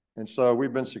 And so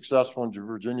we've been successful in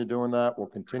Virginia doing that. We'll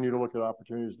continue to look at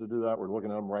opportunities to do that. We're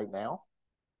looking at them right now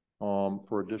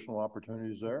for additional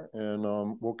opportunities there. And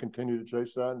we'll continue to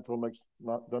chase that until it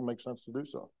doesn't make sense to do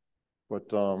so. But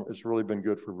it's really been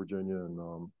good for Virginia,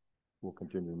 and we'll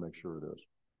continue to make sure it is.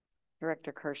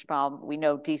 Director Kirschbaum, we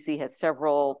know DC has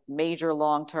several major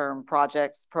long-term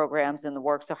projects, programs in the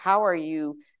works. So how are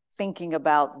you thinking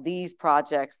about these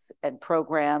projects and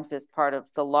programs as part of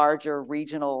the larger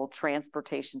regional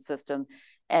transportation system?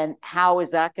 And how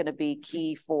is that going to be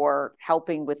key for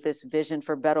helping with this vision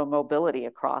for better mobility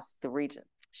across the region?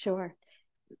 Sure.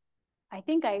 I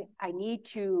think I need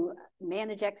to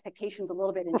manage expectations a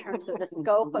little bit in terms of the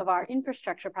scope of our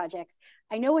infrastructure projects.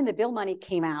 I know when the bill money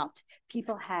came out,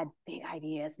 people had big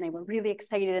ideas and they were really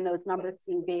excited, and those numbers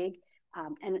seemed big.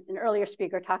 And an earlier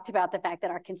speaker talked about the fact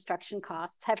that our construction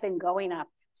costs have been going up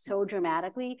so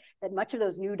dramatically that much of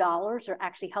those new dollars are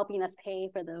actually helping us pay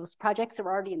for those projects that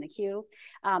are already in the queue.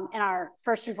 And our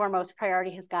first and foremost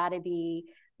priority has got to be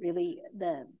really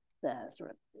the sort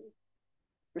of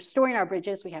restoring our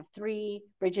bridges. We have 3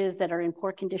 bridges that are in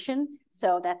poor condition,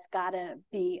 so that's got to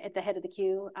be at the head of the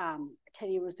queue.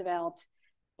 Teddy Roosevelt,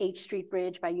 H Street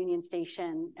Bridge by Union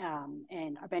Station,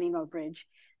 and our Benning Road Bridge.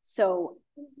 So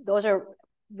those are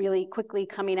really quickly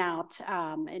coming out,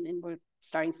 and we're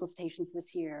starting solicitations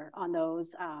this year on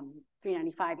those.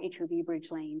 395 HOV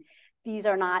Bridge Lane. These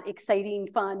are not exciting,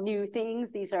 fun, new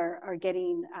things. These are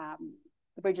getting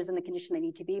the bridges in the condition they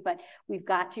need to be, but we've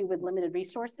got to, with limited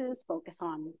resources, focus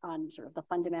on sort of the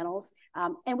fundamentals.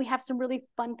 And we have some really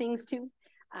fun things too.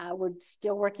 We're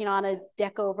still working on a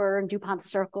deck over in DuPont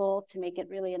Circle to make it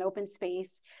really an open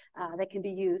space that can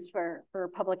be used for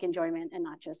public enjoyment and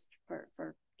not just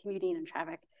for commuting and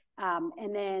traffic.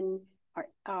 And then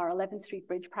our 11th Street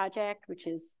Bridge project, which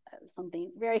is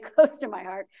something very close to my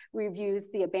heart. We've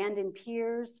used the abandoned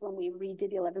piers when we redid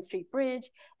the 11th Street Bridge,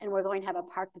 and we're going to have a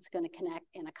park that's going to connect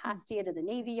Anacostia to the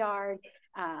Navy Yard.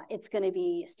 It's going to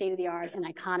be state-of-the-art and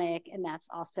iconic, and that's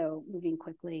also moving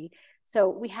quickly. So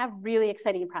we have really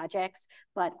exciting projects,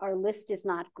 but our list is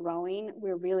not growing.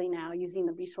 We're really now using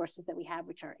the resources that we have,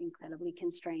 which are incredibly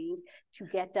constrained, to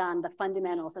get done the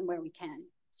fundamentals and where we can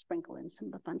sprinkle in some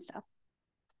of the fun stuff.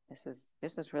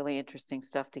 This is really interesting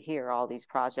stuff to hear, all these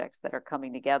projects that are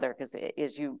coming together, because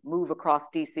as you move across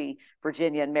DC,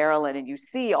 Virginia, and Maryland, and you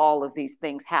see all of these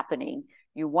things happening,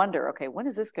 you wonder, okay, when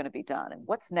is this going to be done? And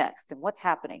what's next? And what's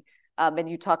happening? And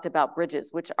you talked about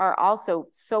bridges, which are also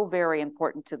so very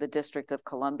important to the District of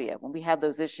Columbia. When we have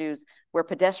those issues where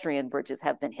pedestrian bridges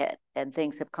have been hit and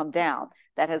things have come down,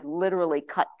 that has literally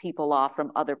cut people off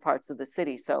from other parts of the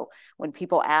city. So when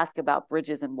people ask about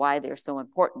bridges and why they're so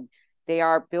important, they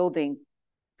are building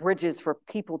bridges for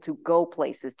people to go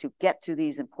places, to get to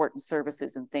these important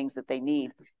services and things that they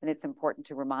need. And it's important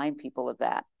to remind people of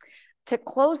that. To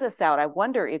close us out, I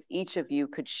wonder if each of you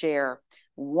could share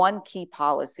one key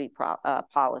policy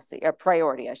or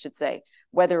priority, I should say,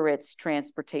 whether it's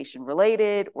transportation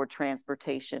related or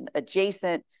transportation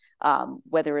adjacent,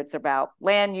 whether it's about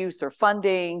land use or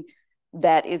funding,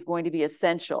 that is going to be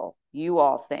essential, you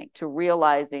all think, to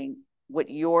realizing what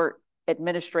your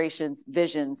administration's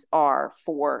visions are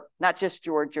for not just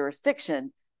your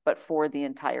jurisdiction, but for the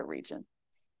entire region.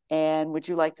 And would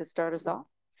you like to start us off,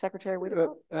 Secretary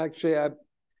Whitaker? Actually, I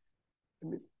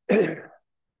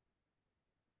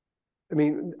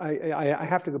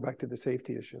have to go back to the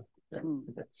safety issue.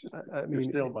 You're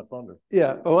stealing my thunder.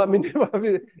 Yeah. Well,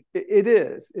 it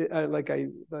is like I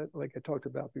talked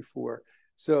about before.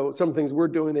 So some things we're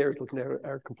doing there is looking at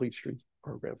our complete streets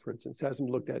program, for instance, hasn't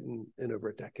been looked at in over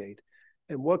a decade.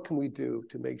 And what can we do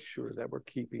to make sure that we're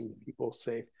keeping people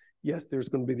safe? Yes, there's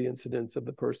going to be the incidents of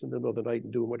the person in the middle of the night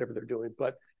and doing whatever they're doing,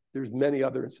 but there's many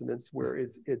other incidents where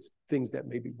it's things that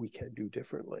maybe we can do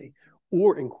differently,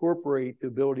 or incorporate the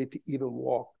ability to even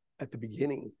walk at the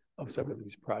beginning of some of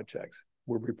these projects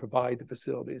where we provide the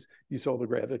facilities. You saw the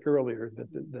graphic earlier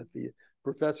that the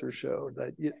professor showed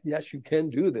that yes, you can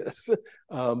do this,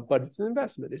 but it's an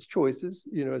investment, it's choices,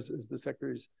 as the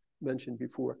secretary's mentioned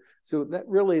before. So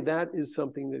that is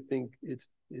something that I think it's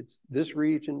this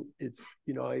region,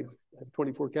 I have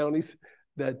 24 counties,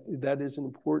 that is an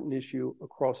important issue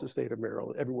across the state of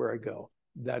Maryland, everywhere I go.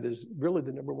 That is really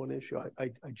the number one issue I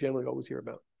generally always hear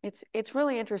about. It's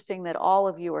really interesting that all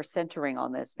of you are centering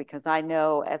on this, because I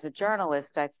know as a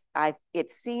journalist, it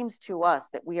seems to us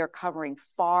that we are covering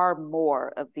far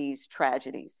more of these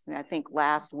tragedies. I think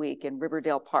last week in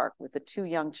Riverdale Park with the 2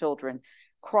 young children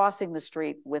crossing the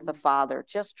street with a father,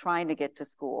 just trying to get to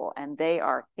school, and they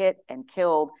are hit and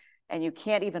killed. And you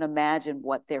can't even imagine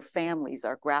what their families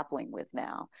are grappling with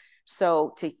now.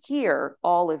 So to hear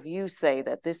all of you say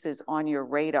that this is on your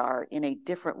radar in a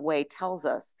different way tells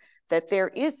us that there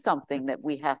is something that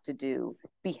we have to do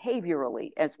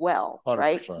behaviorally as well, 100%.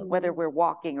 Right? Whether we're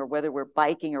walking or whether we're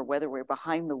biking or whether we're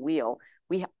behind the wheel,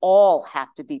 we all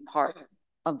have to be part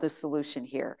of the solution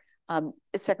here.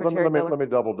 Secretary Miller? Let me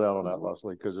double down on that,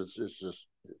 Leslie, because it's just,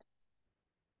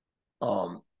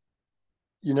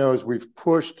 as we've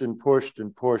pushed and pushed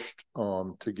and pushed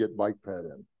to get bike ped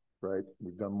in, right?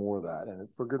 We've done more of that, and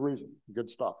for good reason, good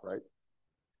stuff, right?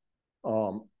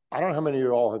 I don't know how many of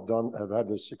you all have had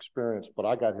this experience, but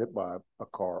I got hit by a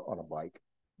car on a bike,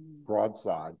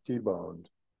 broadside, T-boned,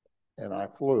 and I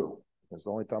flew. It's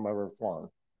the only time I've ever flown,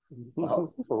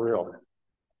 for real.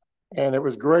 And it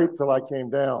was great till I came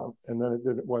down, and then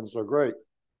it wasn't so great.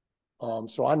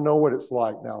 So I know what it's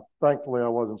like. Now, thankfully, I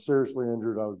wasn't seriously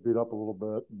injured. I was beat up a little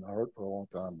bit, and I hurt for a long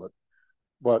time,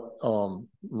 but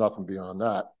nothing beyond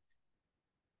that.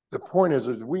 The point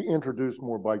is we introduce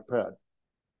more bike ped.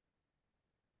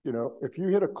 If you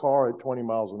hit a car at 20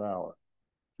 miles an hour,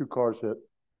 2 cars hit,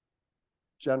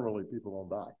 generally people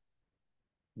don't die.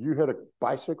 You hit a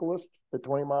bicyclist at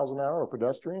 20 miles an hour, or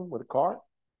pedestrian with a car,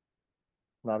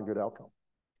 not a good outcome.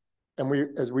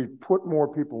 And as we put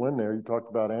more people in there, you talked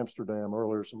about Amsterdam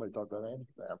earlier, somebody talked about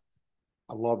Amsterdam.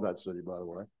 I love that city, by the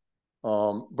way.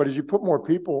 But as you put more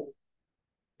people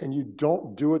and you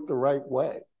don't do it the right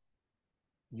way,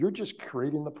 you're just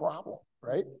creating the problem,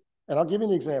 right? And I'll give you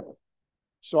an example.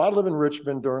 So I live in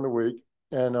Richmond during the week,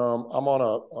 and I'm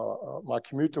on my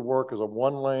commute to work is a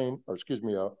one-way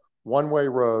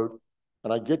road,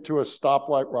 and I get to a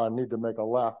stoplight where I need to make a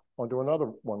left onto another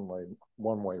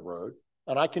one-way road.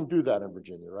 And I can do that in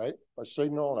Virginia, right? I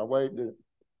signal and I wait.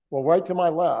 Well, right to my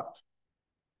left,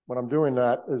 when I'm doing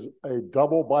that, is a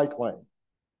double bike lane,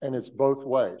 and it's both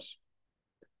ways.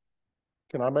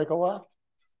 Can I make a left?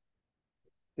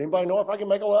 Anybody know if I can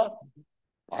make a left?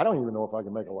 I don't even know if I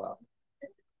can make a left,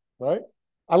 right?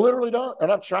 I literally don't,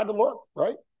 and I've tried to look,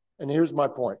 right? And here's my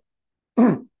point.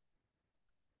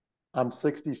 I'm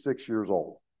 66 years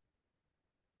old.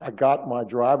 I got my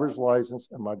driver's license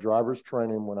and my driver's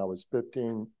training when I was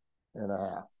 15 and a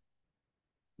half.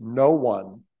 No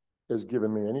one has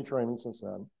given me any training since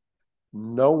then.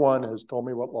 No one has told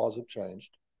me what laws have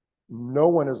changed. No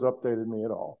one has updated me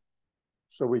at all.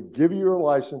 So we give you your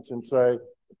license and say,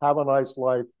 have a nice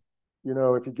life.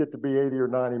 If you get to be 80 or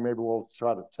 90, maybe we'll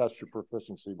try to test your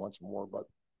proficiency once more, but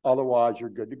otherwise you're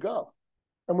good to go.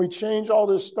 And we change all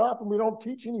this stuff and we don't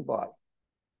teach anybody.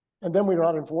 And then we're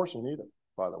not enforcing either,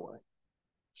 by the way.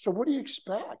 So what do you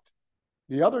expect?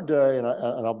 The other day, and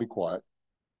I'll be quiet,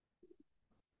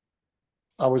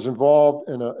 I was involved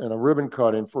in a ribbon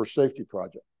cutting for a safety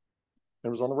project. It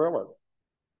was on the railroad.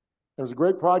 It was a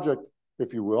great project,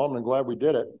 if you will, and I'm glad we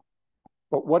did it.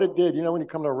 But what it did, when you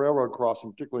come to a railroad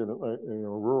crossing, particularly in a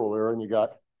rural area, and you got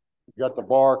You got the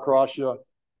bar across you,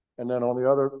 and then on the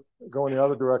other, going the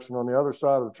other direction, on the other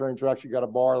side of the train tracks, you got a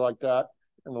bar like that,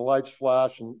 and the lights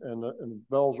flash and the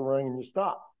bells ring, and you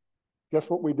stop. Guess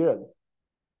what we did?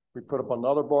 We put up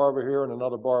another bar over here and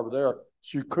another bar over there,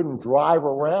 so you couldn't drive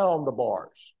around the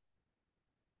bars.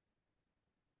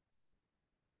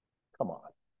 Come on.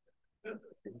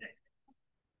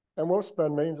 And we'll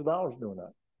spend millions of dollars doing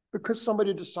that because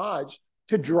somebody decides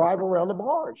to drive around the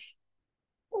bars.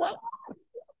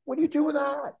 What do you do with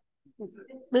that? I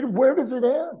mean, where does it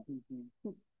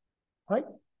end? Right?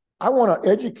 I want to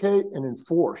educate and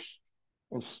enforce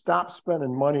and stop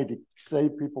spending money to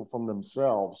save people from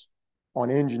themselves on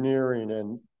engineering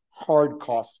and hard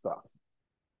cost stuff.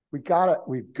 We've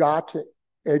got to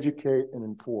educate and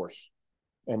enforce.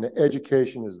 And the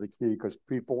education is the key because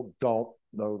people don't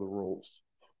know the rules.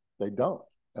 They don't.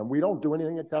 And we don't do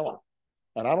anything to tell them.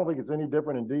 And I don't think it's any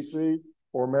different in D.C.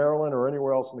 or Maryland or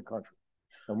anywhere else in the country.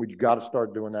 And we've got to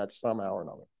start doing that somehow or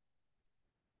another.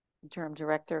 Interim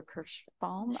Director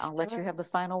Kirschbaum, I'll let you have the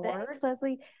final word. Thanks,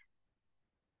 Leslie.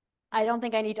 I don't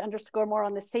think I need to underscore more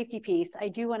on the safety piece. I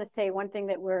do want to say one thing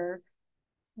that we're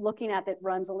looking at that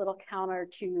runs a little counter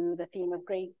to the theme of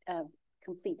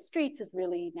complete streets is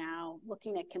really now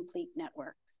looking at complete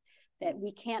networks. That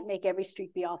we can't make every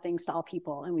street be all things to all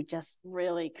people, and we just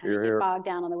really kind of get bogged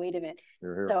down on the weight of it.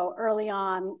 So early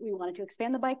on, we wanted to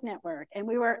expand the bike network, and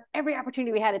we were every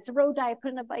opportunity we had. It's a road diet,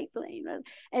 put in a bike lane,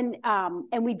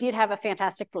 and we did have a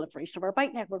fantastic proliferation of our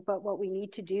bike network. But what we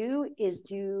need to do is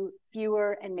do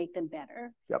fewer and make them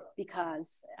better. Yep.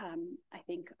 Because I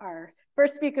think our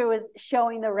first speaker was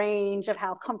showing the range of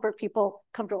how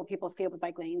comfortable people feel with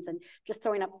bike lanes, and just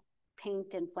throwing up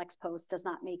paint and flex post does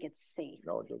not make it safe.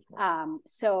 No, it does not.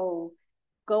 So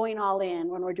going all in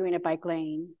when we're doing a bike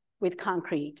lane with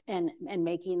concrete and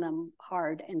making them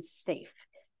hard and safe.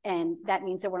 And that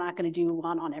means that we're not going to do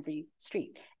one on every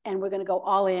street. And we're going to go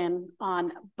all in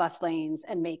on bus lanes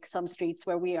and make some streets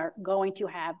where we are going to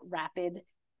have rapid,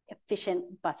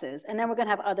 efficient buses. And then we're going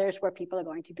to have others where people are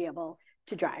going to be able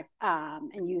to drive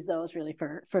and use those really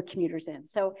for commuters in.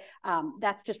 So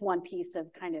that's just one piece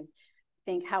of kind of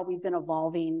think how we've been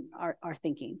evolving our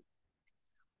thinking.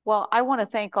 Well, I want to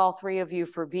thank all three of you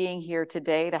for being here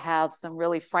today to have some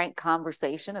really frank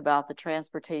conversation about the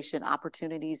transportation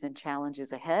opportunities and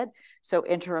challenges ahead. So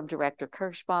Interim Director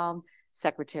Kirschbaum,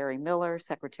 Secretary Miller,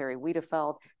 Secretary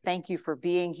Wiedefeld, thank you for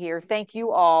being here. Thank you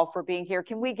all for being here.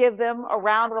 Can we give them a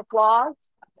round of applause?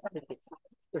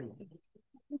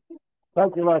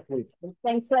 Thank you, Leslie.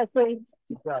 Thanks, Leslie.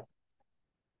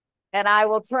 And I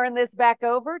will turn this back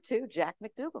over to Jack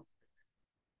McDougall.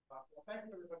 Well, thank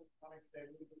you everybody for coming today.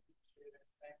 Really appreciate it.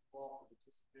 Thank you all for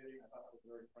participating. I thought it was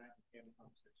a very frank and candid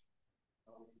conversation.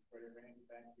 Which is great. Randy,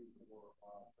 thank you for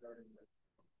starting with.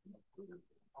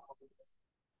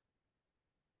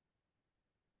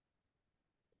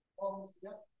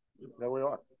 Yeah. There we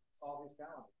are. Solve these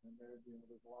challenges, and there's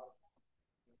a lot of.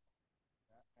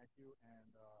 Thank you,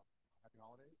 and happy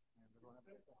holidays, and everyone have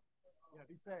a good day. Yeah,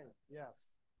 be safe. Yes.